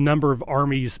the number of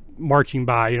armies marching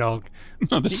by? No,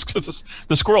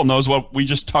 the squirrel knows what we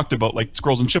just talked about, like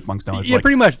squirrels and chipmunks now. It's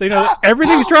pretty much. They know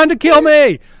everything's trying to kill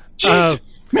me.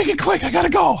 Make it quick, I gotta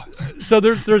go. So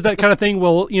there's that kind of thing.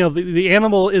 Well, the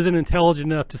animal isn't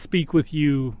intelligent enough to speak with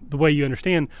you the way you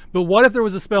understand. But what if there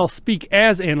was a spell, Speak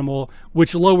as Animal,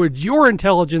 which lowered your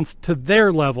intelligence to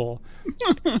their level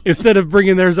instead of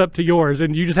bringing theirs up to yours?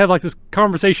 And you just have like this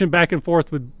conversation back and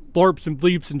forth with blorps and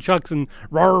bleeps and chucks and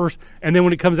roars. And then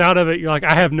when it comes out of it, you're like,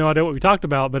 I have no idea what we talked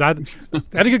about, but I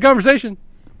had a good conversation.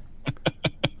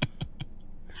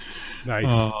 Nice.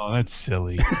 Oh, that's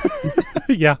silly.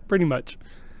 Yeah, pretty much.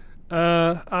 All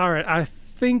right. I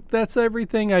think that's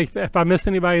everything. If I missed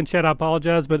anybody in chat, I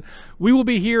apologize. But we will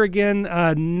be here again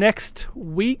next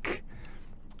week.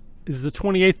 Is the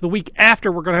 28th. The week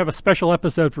after, we're going to have a special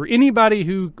episode for anybody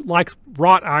who likes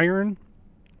wrought iron.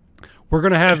 We're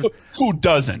going to have... Who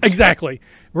doesn't? Exactly.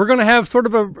 We're going to have sort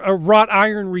of a wrought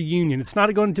iron reunion. It's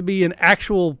not going to be an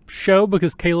actual show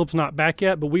because Caleb's not back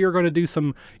yet, but we are going to do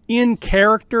some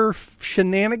in-character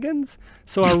shenanigans.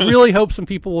 So I really hope some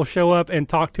people will show up and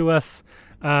talk to us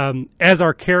as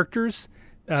our characters.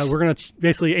 We're going to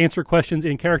basically answer questions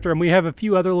in character, and we have a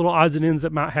few other little odds and ends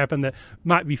that might happen that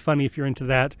might be funny if you're into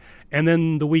that. And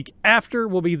then the week after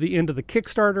will be the end of the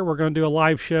Kickstarter. We're going to do a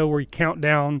live show where we count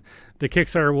down. The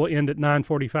Kickstarter will end at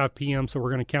 9:45 p.m., so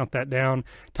we're going to count that down,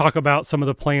 talk about some of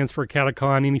the plans for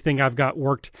Catacon, anything I've got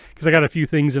worked, because I got a few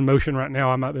things in motion right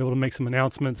now. I might be able to make some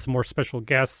announcements, some more special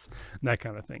guests, and that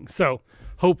kind of thing. So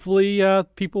hopefully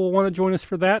people will want to join us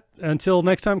for that. Until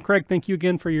next time, Craig, thank you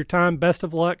again for your time. Best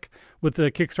of luck with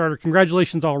the Kickstarter.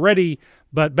 Congratulations already,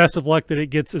 but best of luck that it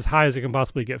gets as high as it can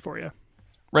possibly get for you.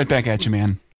 Right back at you,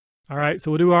 man. All right, so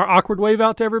we'll do our awkward wave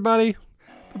out to everybody.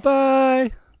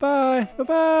 Bye-bye. Bye.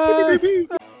 Bye-bye.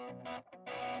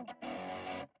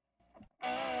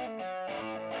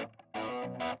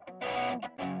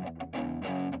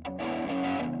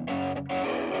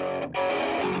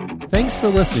 Thanks for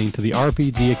listening to the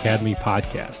RPG Academy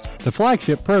podcast, the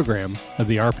flagship program of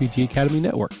the RPG Academy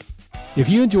Network. If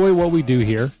you enjoy what we do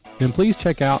here, then please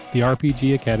check out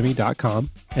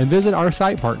therpgacademy.com and visit our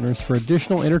site partners for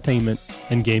additional entertainment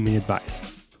and gaming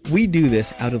advice. We do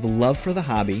this out of love for the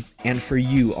hobby and for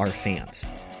you, our fans.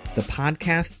 The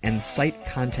podcast and site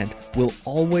content will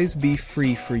always be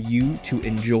free for you to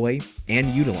enjoy and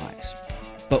utilize.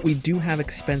 But we do have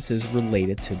expenses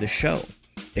related to the show.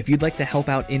 If you'd like to help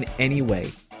out in any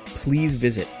way, please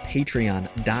visit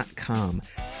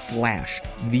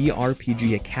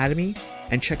patreon.com/therpgacademy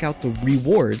and check out the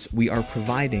rewards we are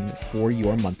providing for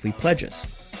your monthly pledges.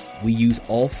 We use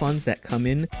all funds that come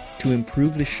in to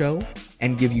improve the show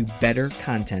and give you better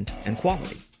content and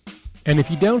quality. And if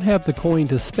you don't have the coin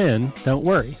to spend, don't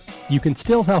worry. You can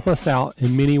still help us out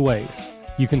in many ways.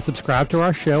 You can subscribe to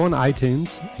our show on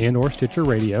iTunes and or Stitcher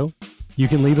Radio. You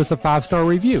can leave us a 5-star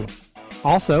review.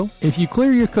 Also, if you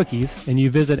clear your cookies and you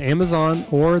visit Amazon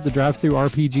or the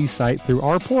DriveThruRPG site through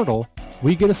our portal,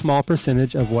 we get a small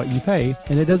percentage of what you pay,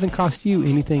 and it doesn't cost you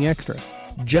anything extra.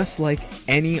 Just like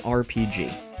any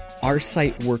RPG, our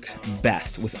site works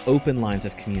best with open lines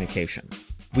of communication.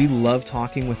 We love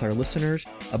talking with our listeners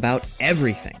about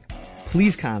everything.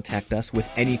 Please contact us with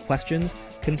any questions,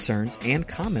 concerns, and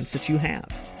comments that you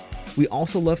have. We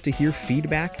also love to hear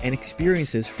feedback and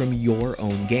experiences from your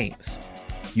own games.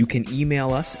 You can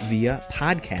email us via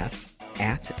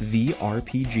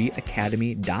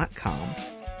podcast@therpgacademy.com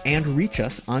and reach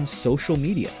us on social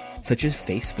media, such as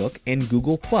Facebook and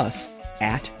Google+,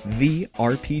 at The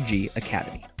RPG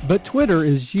Academy. But Twitter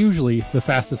is usually the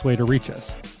fastest way to reach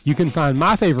us. You can find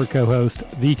my favorite co-host,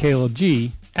 The Caleb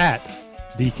G, at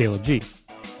The Caleb G.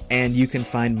 And you can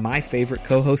find my favorite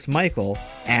co-host, Michael,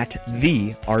 at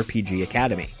The RPG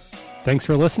Academy. Thanks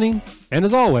for listening, and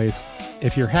as always,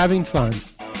 if you're having fun,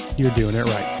 you're doing it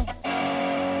right.